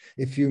 messages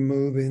if you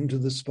move into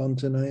the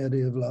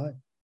spontaneity of life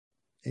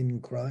in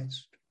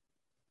Christ,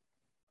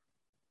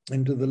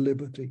 into the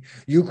liberty.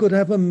 You could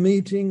have a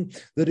meeting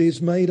that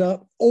is made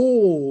up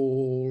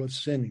all of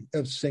singing,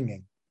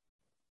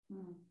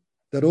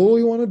 that all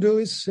you want to do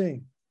is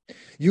sing.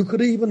 You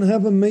could even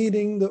have a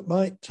meeting that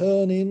might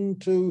turn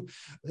into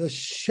a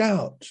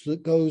shout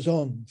that goes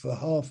on for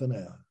half an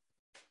hour,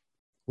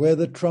 where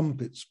the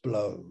trumpets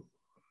blow.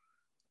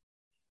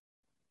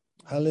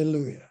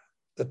 Hallelujah,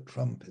 the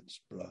trumpets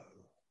blow.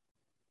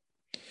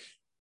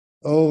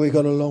 Oh, we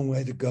got a long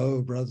way to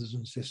go, brothers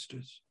and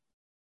sisters.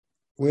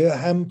 We're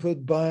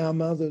hampered by our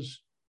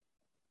mothers.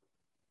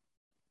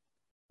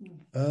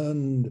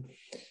 And,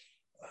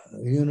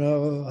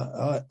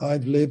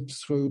 I've lived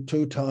through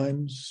 2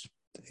 times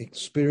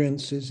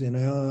experiences in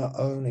our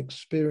own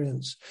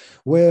experience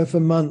where for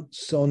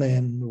months on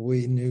end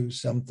we knew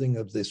something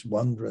of this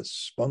wondrous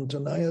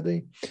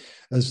spontaneity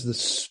as the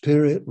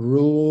Spirit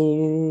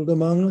ruled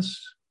among us,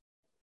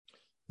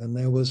 and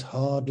there was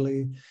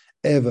hardly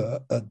ever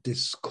a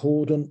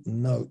discordant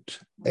note,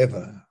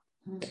 ever.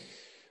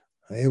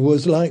 It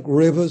was like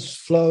rivers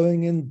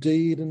flowing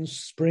indeed and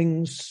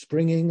springs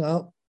springing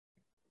up.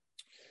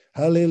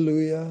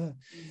 Hallelujah.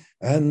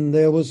 And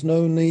there was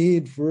no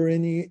need for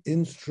any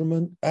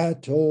instrument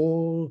at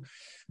all,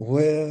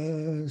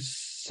 where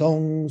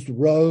songs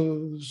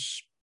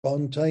rose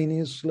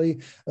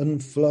spontaneously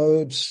and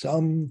flowed,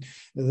 some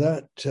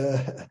that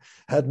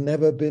had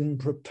never been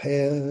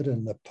prepared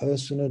and the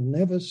person had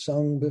never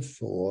sung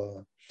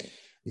before.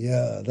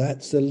 Yeah,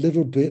 that's a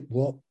little bit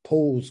what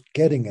Paul's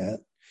getting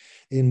at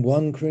in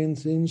 1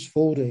 Corinthians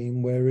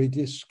 14, where he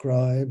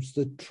describes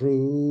the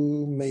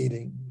true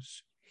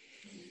meetings.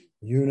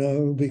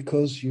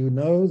 Because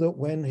that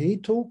when he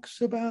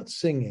talks about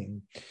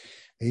singing,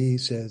 he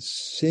says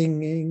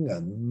singing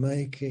and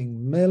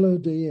making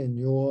melody in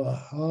your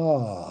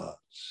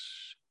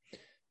hearts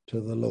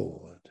to the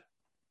Lord.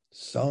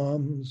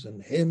 Psalms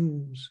and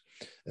hymns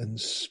and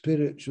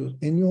spiritual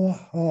in your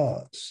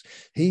hearts.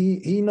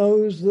 He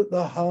knows that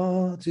the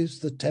heart is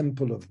the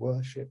temple of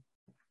worship.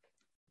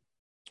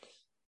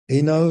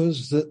 He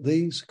knows that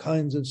these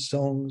kinds of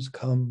songs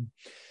come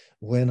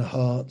when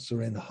hearts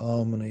are in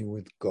harmony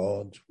with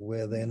God,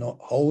 where they're not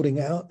holding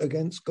out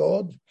against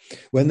God,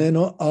 when they're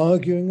not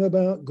arguing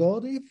about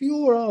God. If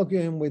you're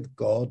arguing with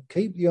God,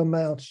 keep your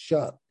mouth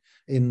shut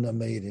in the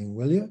meeting,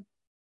 will you?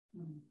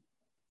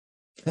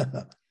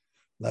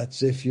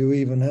 That's if you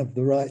even have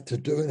the right to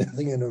do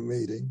anything in a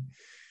meeting,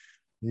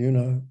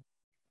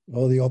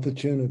 or the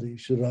opportunity,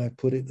 should I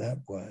put it that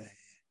way.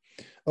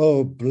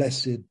 Oh,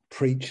 blessed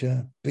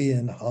preacher, be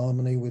in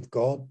harmony with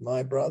God,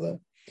 my brother,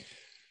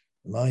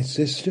 my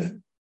sister,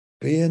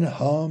 be in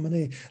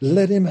harmony.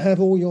 Let him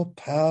have all your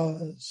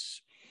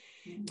powers.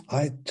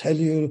 I tell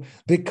you,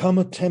 become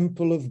a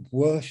temple of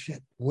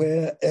worship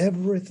where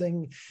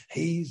everything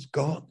he's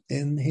got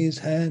in his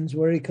hands,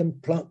 where he can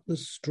pluck the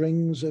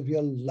strings of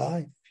your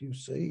life, you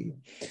see.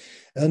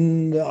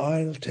 And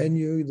I'll tell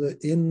you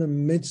that in the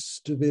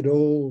midst of it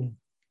all,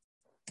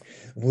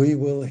 we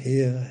will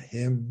hear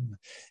him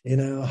in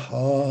our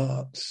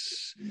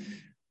hearts,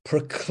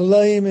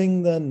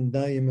 proclaiming the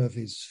name of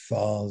his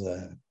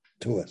Father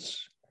to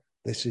us.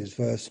 This is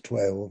verse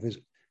 12,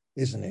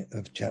 isn't it,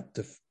 of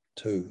chapter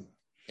 2.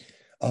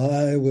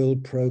 I will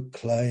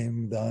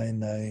proclaim thy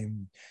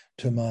name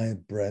to my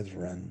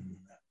brethren.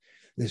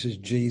 This is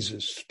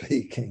Jesus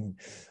speaking.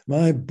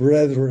 My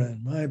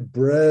brethren, I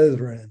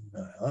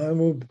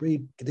will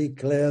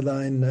declare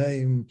thy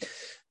name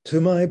to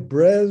my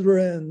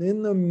brethren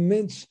in the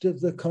midst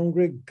of the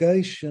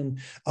congregation.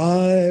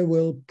 I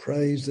will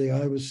praise thee.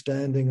 I was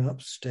standing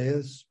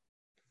upstairs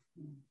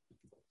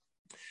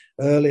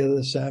earlier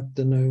this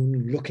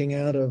afternoon, looking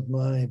out of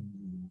my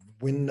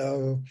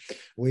window.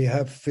 We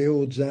have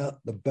fields out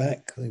the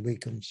back. We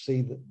can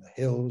see the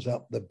hills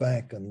up the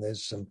back, and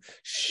there's some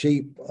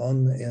sheep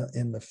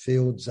in the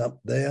fields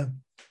up there.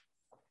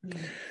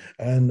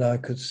 And I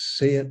could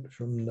see it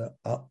from the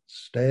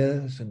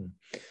upstairs, and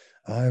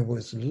I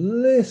was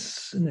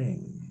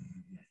listening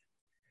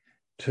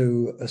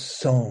to a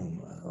song.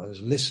 I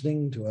was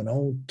listening to an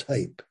old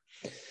tape,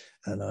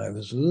 and I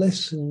was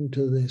listening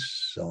to this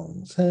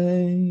song.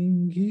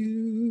 Thank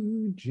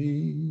you,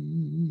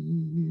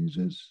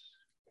 Jesus,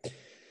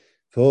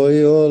 for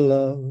your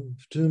love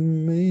to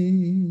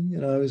me.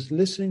 And I was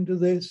listening to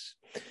this.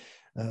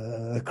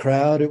 A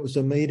crowd, it was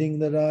a meeting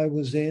that I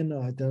was in.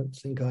 I don't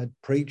think I'd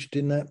preached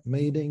in that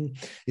meeting.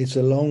 It's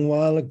a long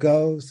while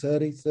ago,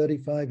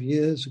 35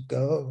 years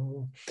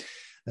ago.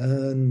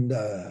 And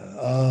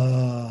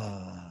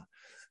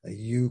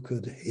you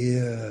could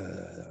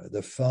hear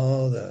the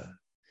Father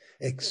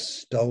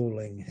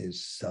extolling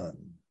his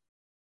Son.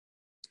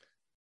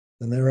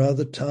 And there are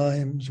other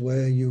times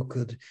where you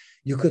could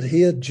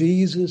hear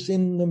Jesus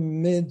in the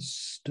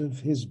midst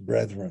of his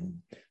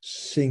brethren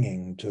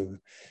singing to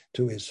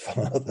his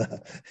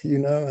Father,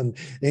 and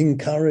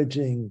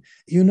encouraging,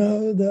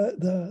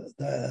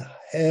 the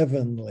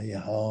heavenly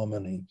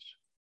harmonies.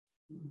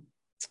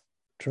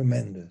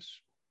 Tremendous.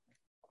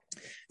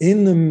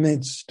 In the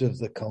midst of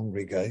the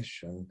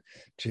congregation,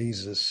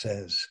 Jesus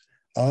says,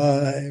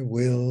 I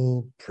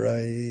will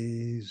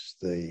praise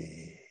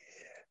thee.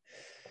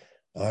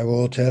 I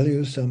will tell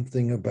you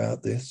something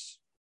about this.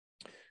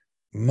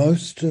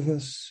 Most of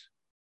us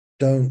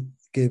don't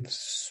give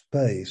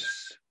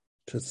space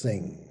to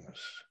things.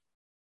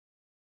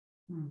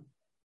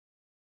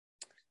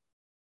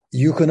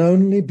 You can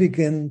only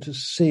begin to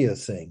see a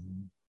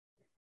thing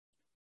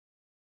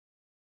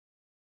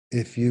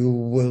if you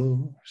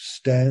will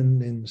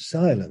stand in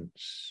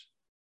silence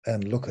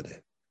and look at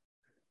it.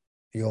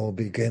 You'll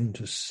begin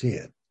to see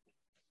it.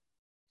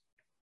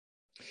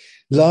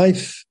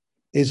 Life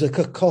is a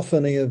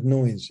cacophony of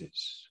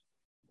noises.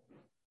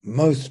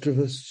 Most of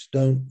us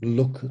don't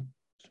look at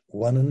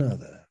one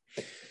another.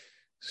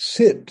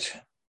 Sit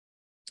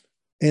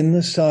in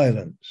the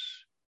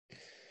silence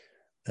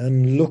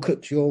and look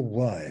at your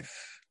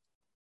wife.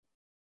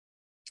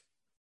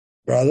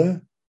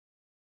 Brother,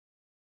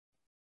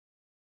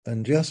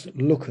 and just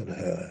look at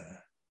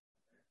her,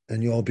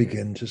 and you'll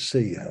begin to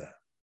see her.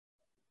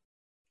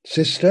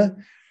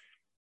 Sister,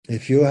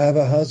 if you have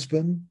a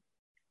husband,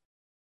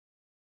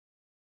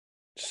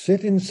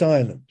 sit in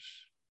silence.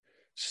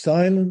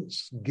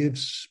 Silence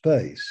gives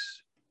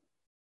space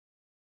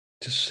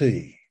to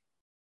see.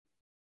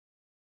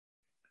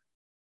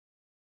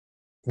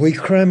 We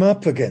cram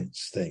up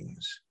against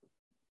things.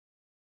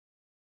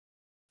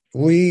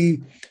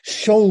 We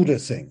shoulder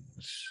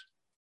things,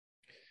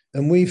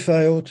 and we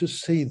fail to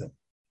see them.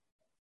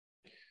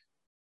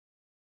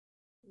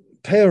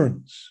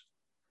 Parents,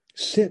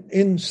 sit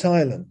in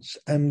silence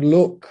and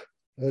look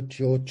at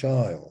your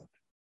child.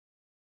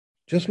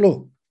 Just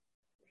look,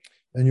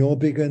 and you'll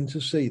begin to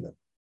see them.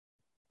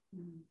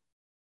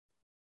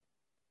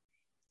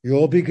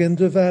 You'll begin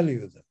to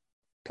value them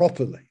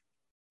properly.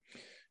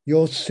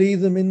 You'll see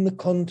them in the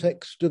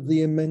context of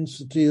the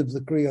immensity of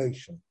the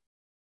creation.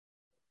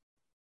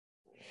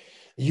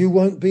 You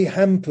won't be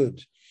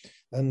hampered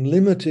and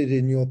limited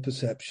in your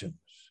perceptions.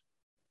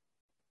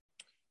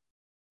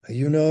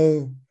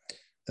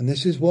 And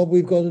this is what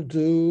we've got to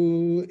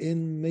do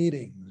in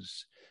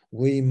meetings.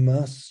 We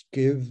must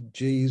give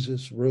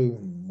Jesus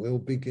room. We'll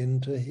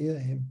begin to hear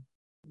him.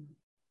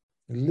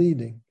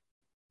 leading,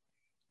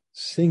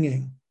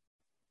 singing.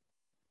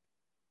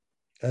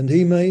 And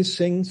he may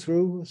sing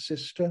through a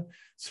sister,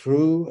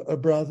 through a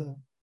brother.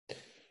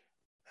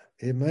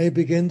 It may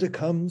begin to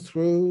come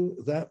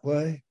through that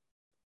way.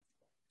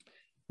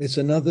 It's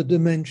another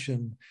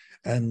dimension,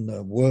 and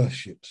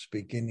worship's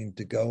beginning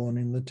to go on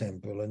in the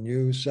temple. And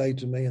you say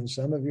to me, and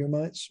some of you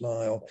might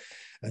smile,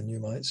 and you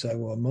might say,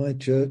 well, my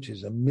church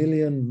is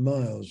 1,000,000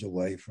 miles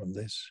away from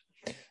this.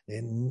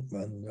 And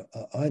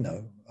I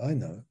know.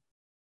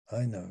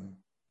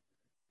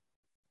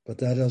 But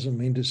that doesn't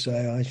mean to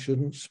say I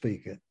shouldn't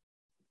speak it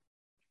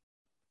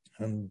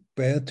and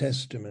bear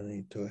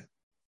testimony to it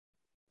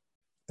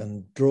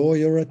and draw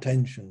your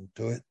attention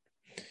to it.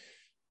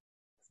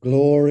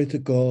 Glory to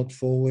God,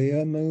 for we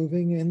are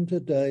moving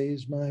into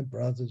days, my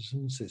brothers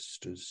and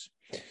sisters,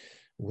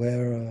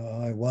 where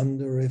I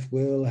wonder if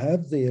we'll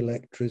have the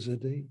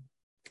electricity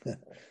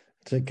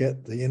to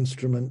get the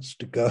instruments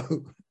to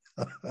go,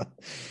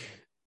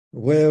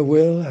 where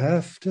we'll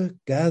have to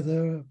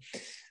gather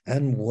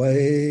and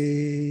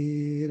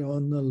wait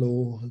on the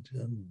Lord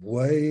and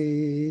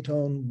wait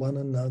on one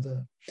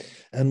another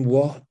and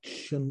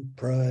watch and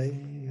pray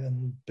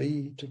and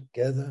be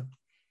together.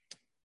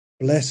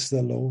 Bless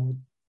the Lord.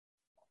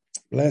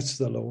 Bless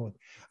the Lord.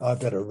 I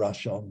better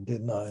rush on,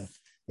 didn't I?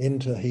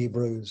 Into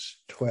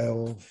Hebrews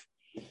 12.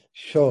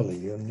 Surely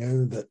you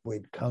knew that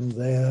we'd come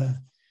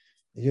there.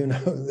 You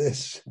know,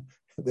 this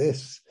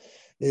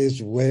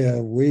is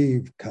where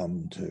we've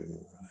come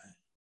to.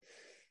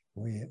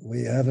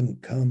 We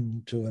haven't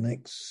come to an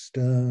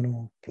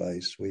external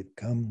place. We've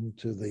come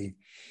to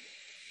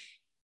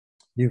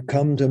you've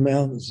come to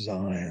Mount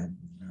Zion,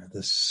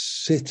 the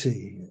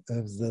city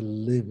of the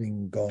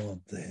living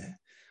God there.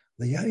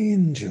 The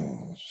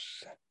angels,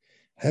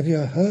 have you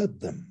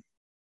heard them?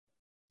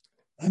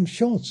 I'm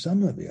sure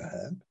some of you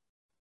have.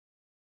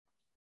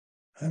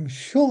 I'm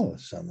sure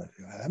some of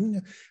you have.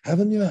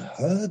 Haven't you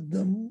heard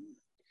them?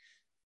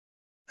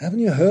 Haven't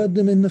you heard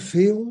them in the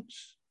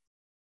fields?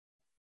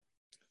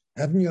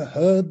 Haven't you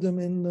heard them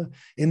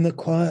in the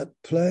quiet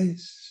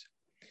place?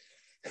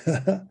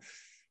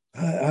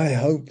 I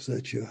hope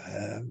that you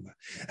have.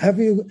 Have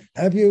you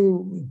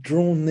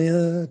drawn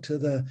near to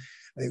the,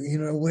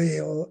 where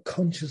you're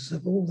conscious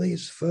of all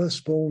these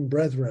firstborn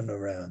brethren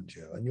around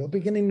you, and you're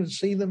beginning to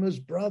see them as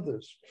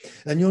brothers,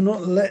 and you're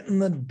not letting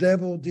the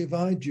devil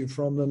divide you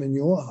from them in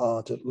your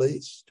heart, at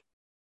least.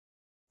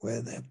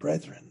 Where they're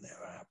brethren,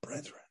 they're our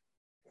brethren.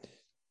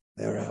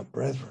 They're our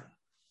brethren.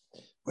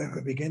 Where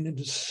we're beginning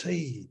to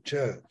see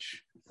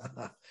church.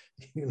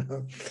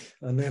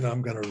 And then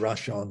I'm going to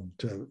rush on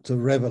to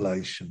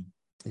Revelation,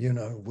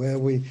 where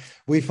we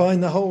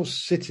find the whole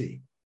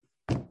city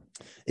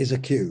is a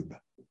cube.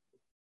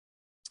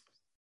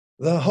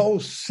 The whole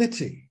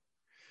city,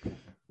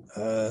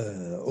 it's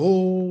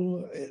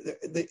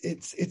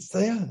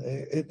there.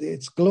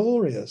 It's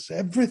glorious.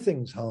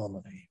 Everything's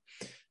harmony.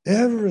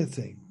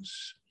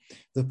 Everything's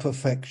the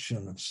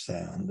perfection of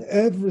sound.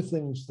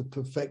 Everything's the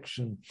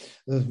perfection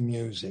of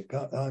music.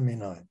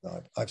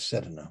 I've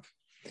said enough.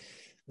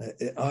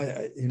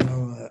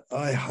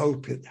 I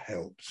hope it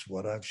helps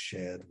what I've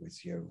shared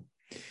with you.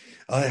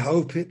 I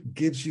hope it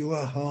gives you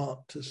a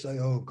heart to say,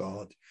 oh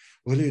God,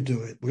 will you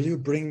do it? Will you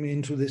bring me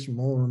into this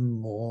more and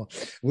more?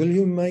 Will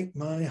you make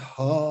my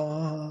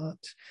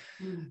heart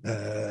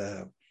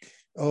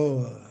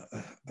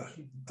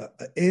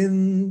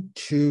in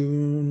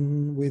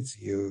tune with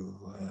you?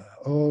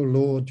 Oh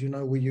Lord,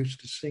 we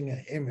used to sing a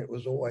hymn. It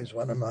was always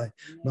one of my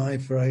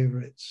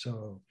favorites.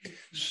 So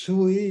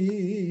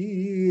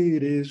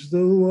sweet is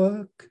the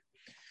work,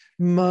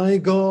 my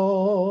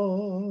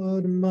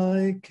God,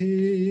 my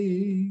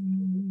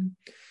King,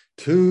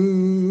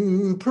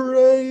 to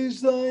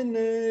praise thy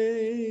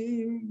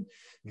name,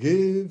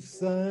 give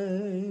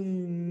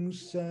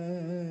thanks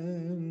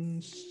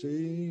and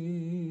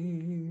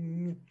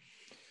sing.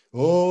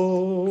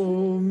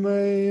 Oh,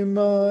 may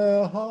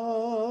my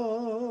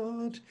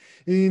heart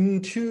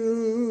in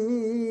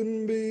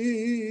tune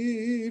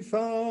be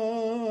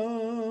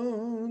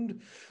found,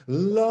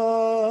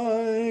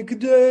 like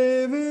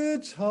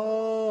David's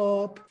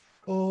harp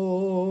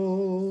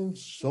of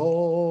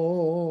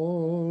solemn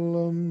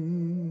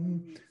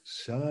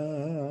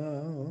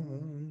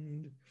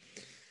sound.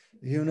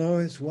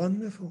 It's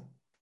wonderful.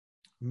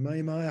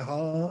 May my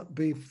heart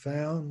be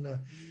found.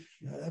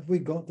 Have we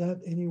got that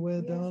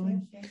anywhere,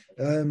 darling?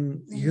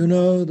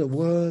 The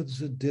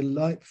words are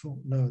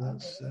delightful. No,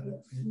 that's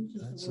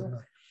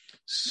enough.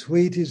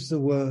 Sweet is the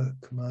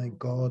work, my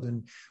God.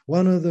 And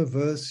one of the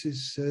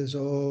verses says,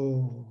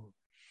 oh,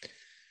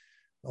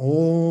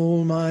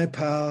 all my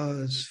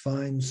powers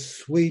find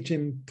sweet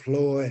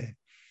employ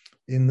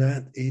in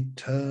that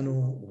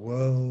eternal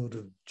world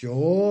of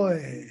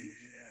joy.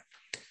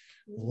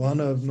 One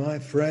of my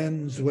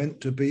friends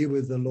went to be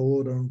with the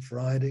Lord on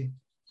Friday.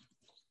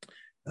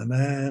 A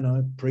man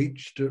I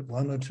preached at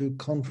one or two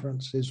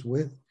conferences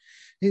with.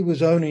 He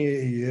was only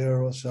a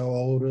year or so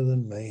older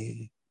than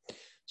me.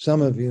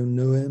 Some of you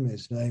knew him.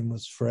 His name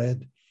was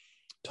Fred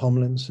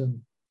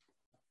Tomlinson.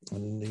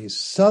 And he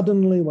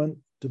suddenly went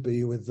to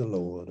be with the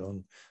Lord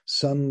on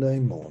Friday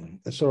morning.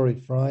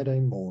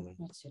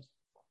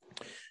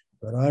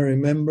 But I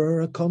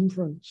remember a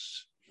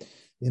conference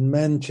in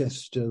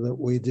Manchester that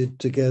we did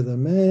together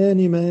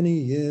many, many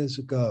years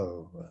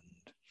ago.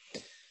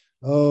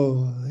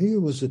 And he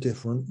was a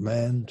different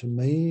man to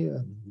me.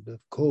 And of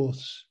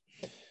course,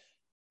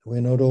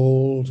 we're not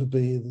all to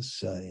be the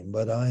same,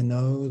 but I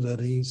know that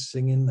he's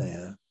singing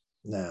there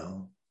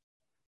now.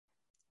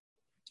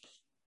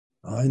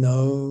 I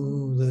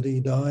know that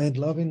he died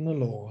loving the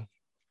Lord,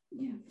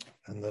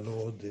 and the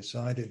Lord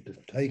decided to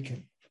take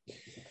him.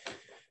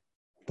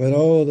 But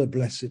the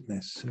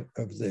blessedness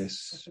of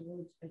this,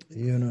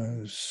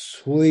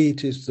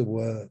 sweet is the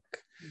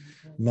work,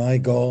 my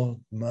God,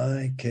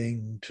 my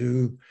King,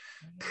 to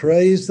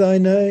praise thy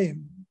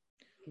name,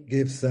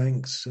 give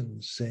thanks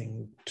and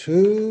sing,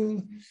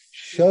 to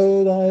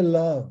show thy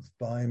love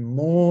by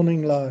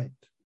morning light,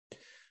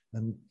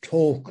 and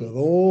talk of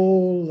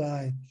all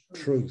thy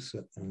truth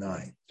at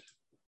night.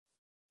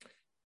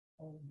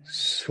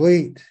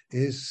 Sweet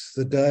is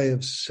the day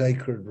of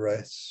sacred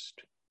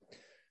rest.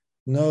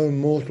 No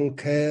mortal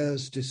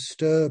cares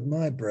disturb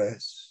my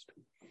breast.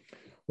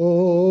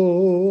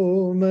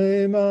 Oh,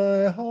 may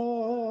my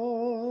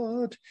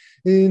heart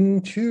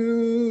in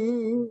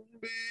tune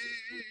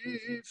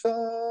be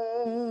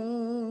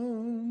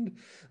found,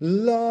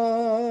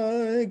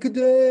 like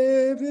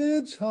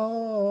David's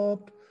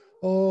harp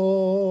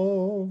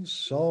of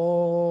solemn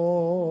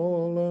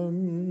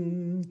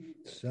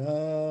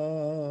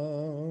sound.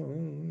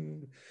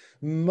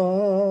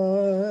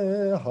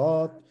 My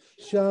heart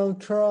shall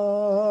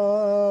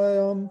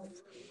triumph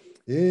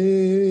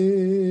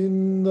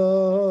in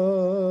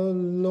the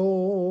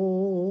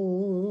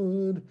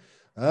Lord,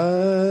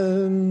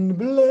 and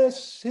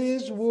bless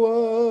his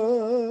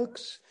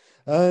works,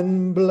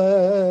 and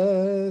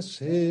bless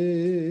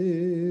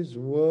his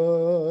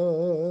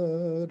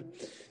word.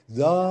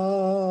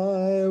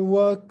 Thy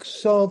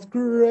works of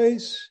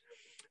grace,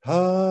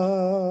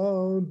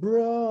 how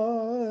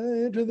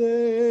bright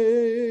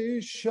they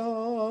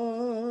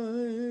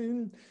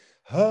shine,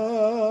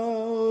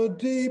 how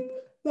deep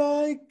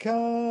thy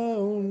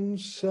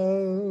counsels,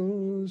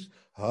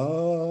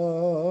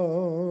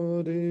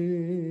 how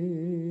divine.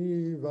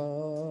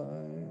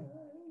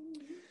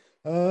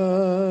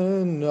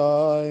 And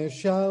I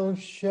shall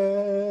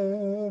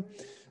share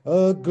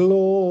a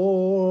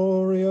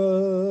glorious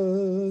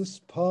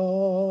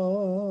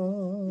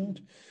part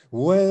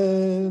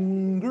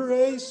when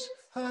grace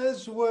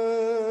has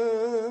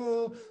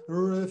well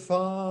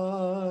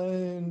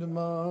refined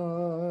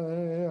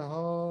my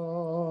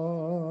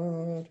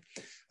heart,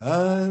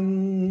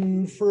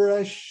 and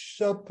fresh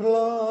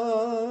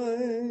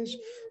supplies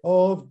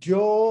of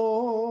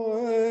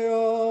joy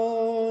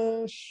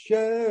are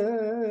shed,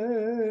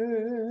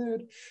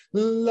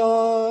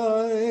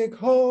 like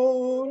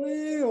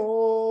holy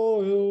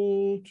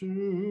oil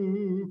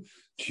to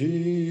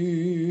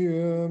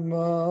cheer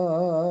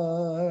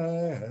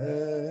my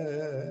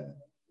head.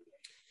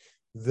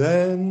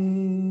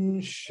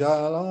 Then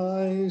shall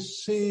I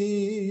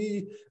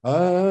see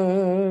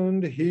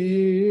and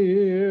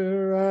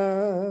hear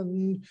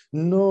and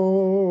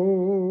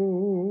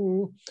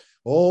know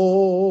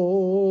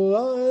all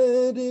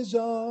I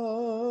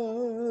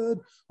desired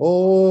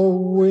or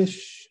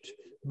wished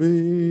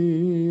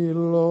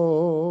below,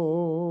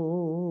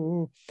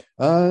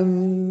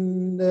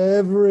 and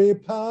every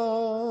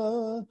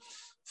power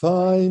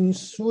find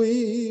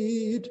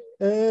sweet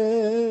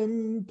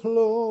employ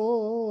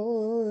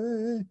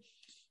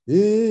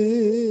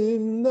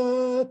in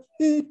that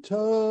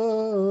eternal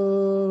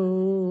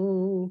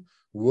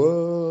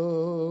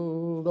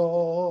world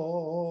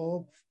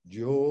of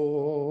joy.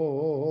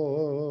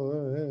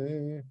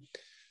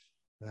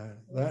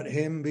 That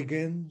hymn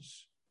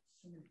begins,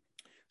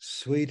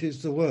 sweet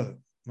is the work,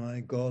 my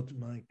God,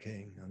 my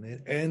King, and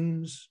it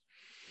ends,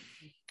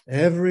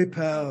 every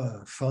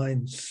power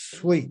finds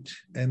sweet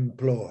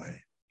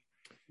employ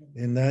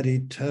in that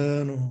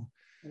eternal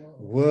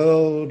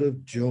world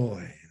of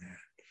joy.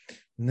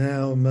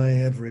 Now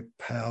may every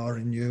power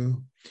in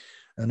you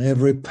and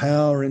every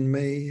power in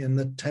me in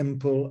the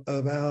temple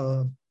of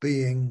our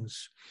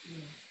beings,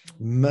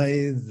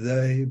 may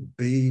they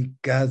be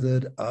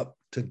gathered up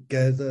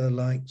together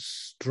like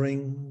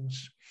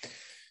strings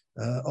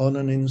on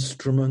an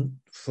instrument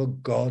for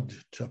God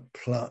to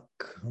pluck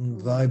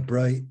and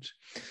vibrate,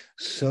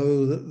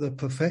 so that the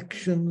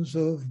perfections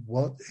of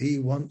what he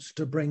wants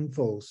to bring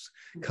forth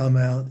come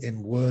out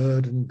in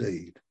word and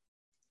deed.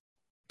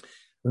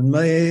 And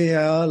may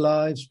our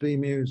lives be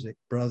music,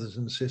 brothers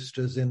and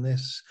sisters, in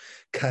this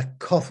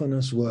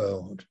cacophonous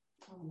world.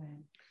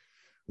 Amen.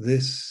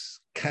 This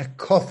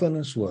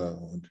cacophonous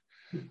world,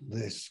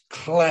 this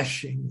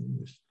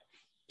clashing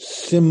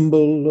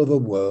symbol of a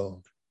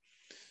world.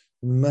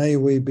 May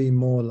we be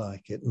more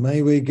like it.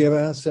 May we give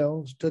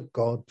ourselves to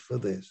God for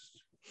this.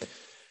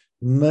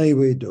 May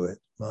we do it,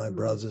 my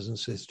brothers and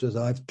sisters.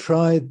 I've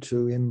tried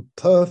to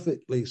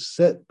imperfectly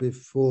set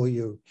before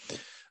you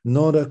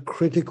not a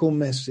critical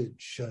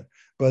message,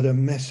 but a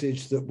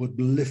message that would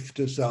lift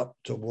us up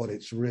to what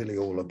it's really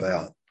all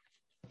about.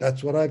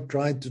 That's what I've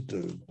tried to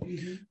do.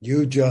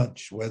 You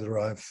judge whether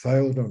I've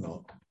failed or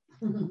not.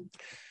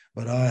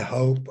 But I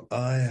hope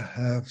I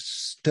have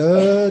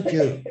stirred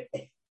you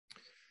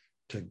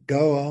to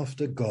go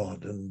after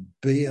God and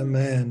be a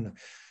man,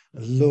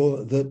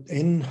 Lord, that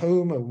in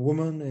whom, a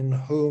woman in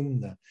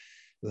whom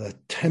the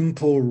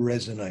temple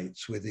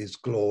resonates with his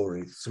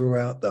glory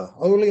throughout the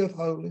Holy of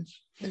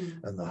Holies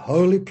and the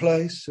holy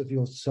place of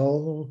your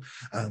soul,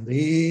 and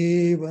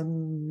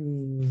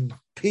even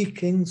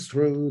peeking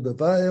through the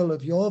veil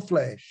of your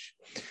flesh,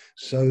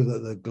 so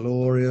that the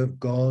glory of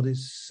God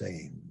is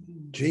seen.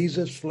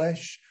 Jesus'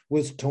 flesh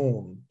was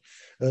torn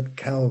at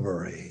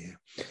Calvary.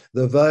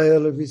 The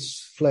veil of his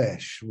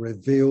flesh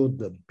revealed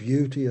the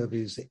beauty of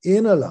his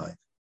inner life.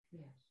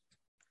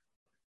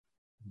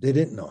 Did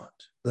it not?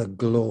 The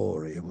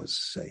glory was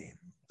seen.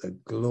 The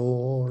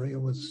glory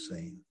was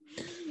seen.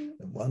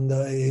 And one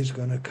day he's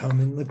going to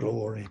come in the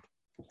glory.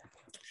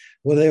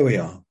 Well, there we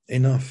are.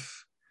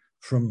 Enough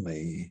from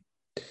me.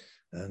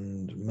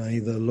 And may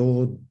the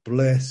Lord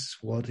bless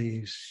what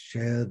he's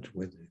shared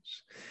with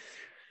us.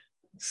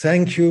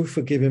 Thank you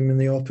for giving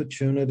me the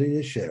opportunity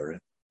to share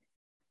it.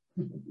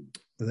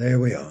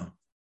 There we are.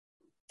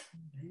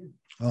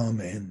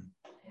 Amen.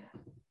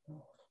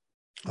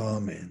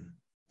 Amen.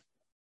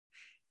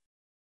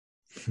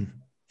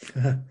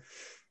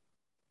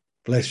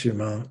 Bless you,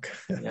 Mark.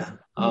 Yeah.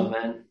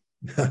 Amen.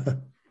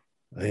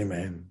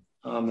 Amen.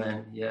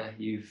 Amen. Yeah,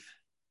 you've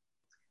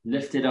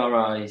lifted our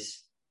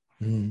eyes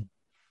to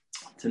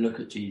look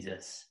at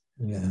Jesus.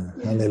 Yeah.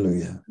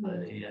 Hallelujah.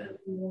 Hallelujah.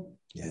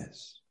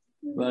 Yes.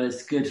 Well,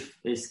 it's good.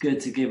 It's good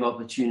to give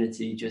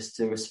opportunity just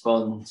to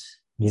respond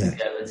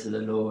together to the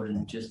Lord,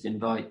 and just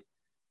invite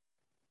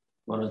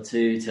one or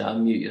two to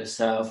unmute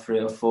yourself, 3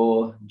 or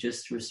 4,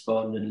 just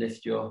respond and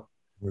lift your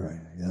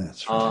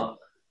that's heart.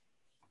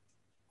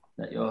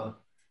 Let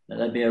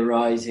there be a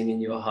rising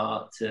in your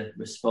heart to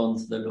respond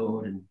to the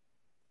Lord in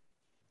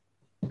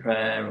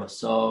prayer or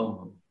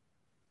song.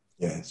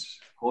 Yes.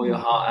 Pour your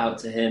heart out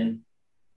to him.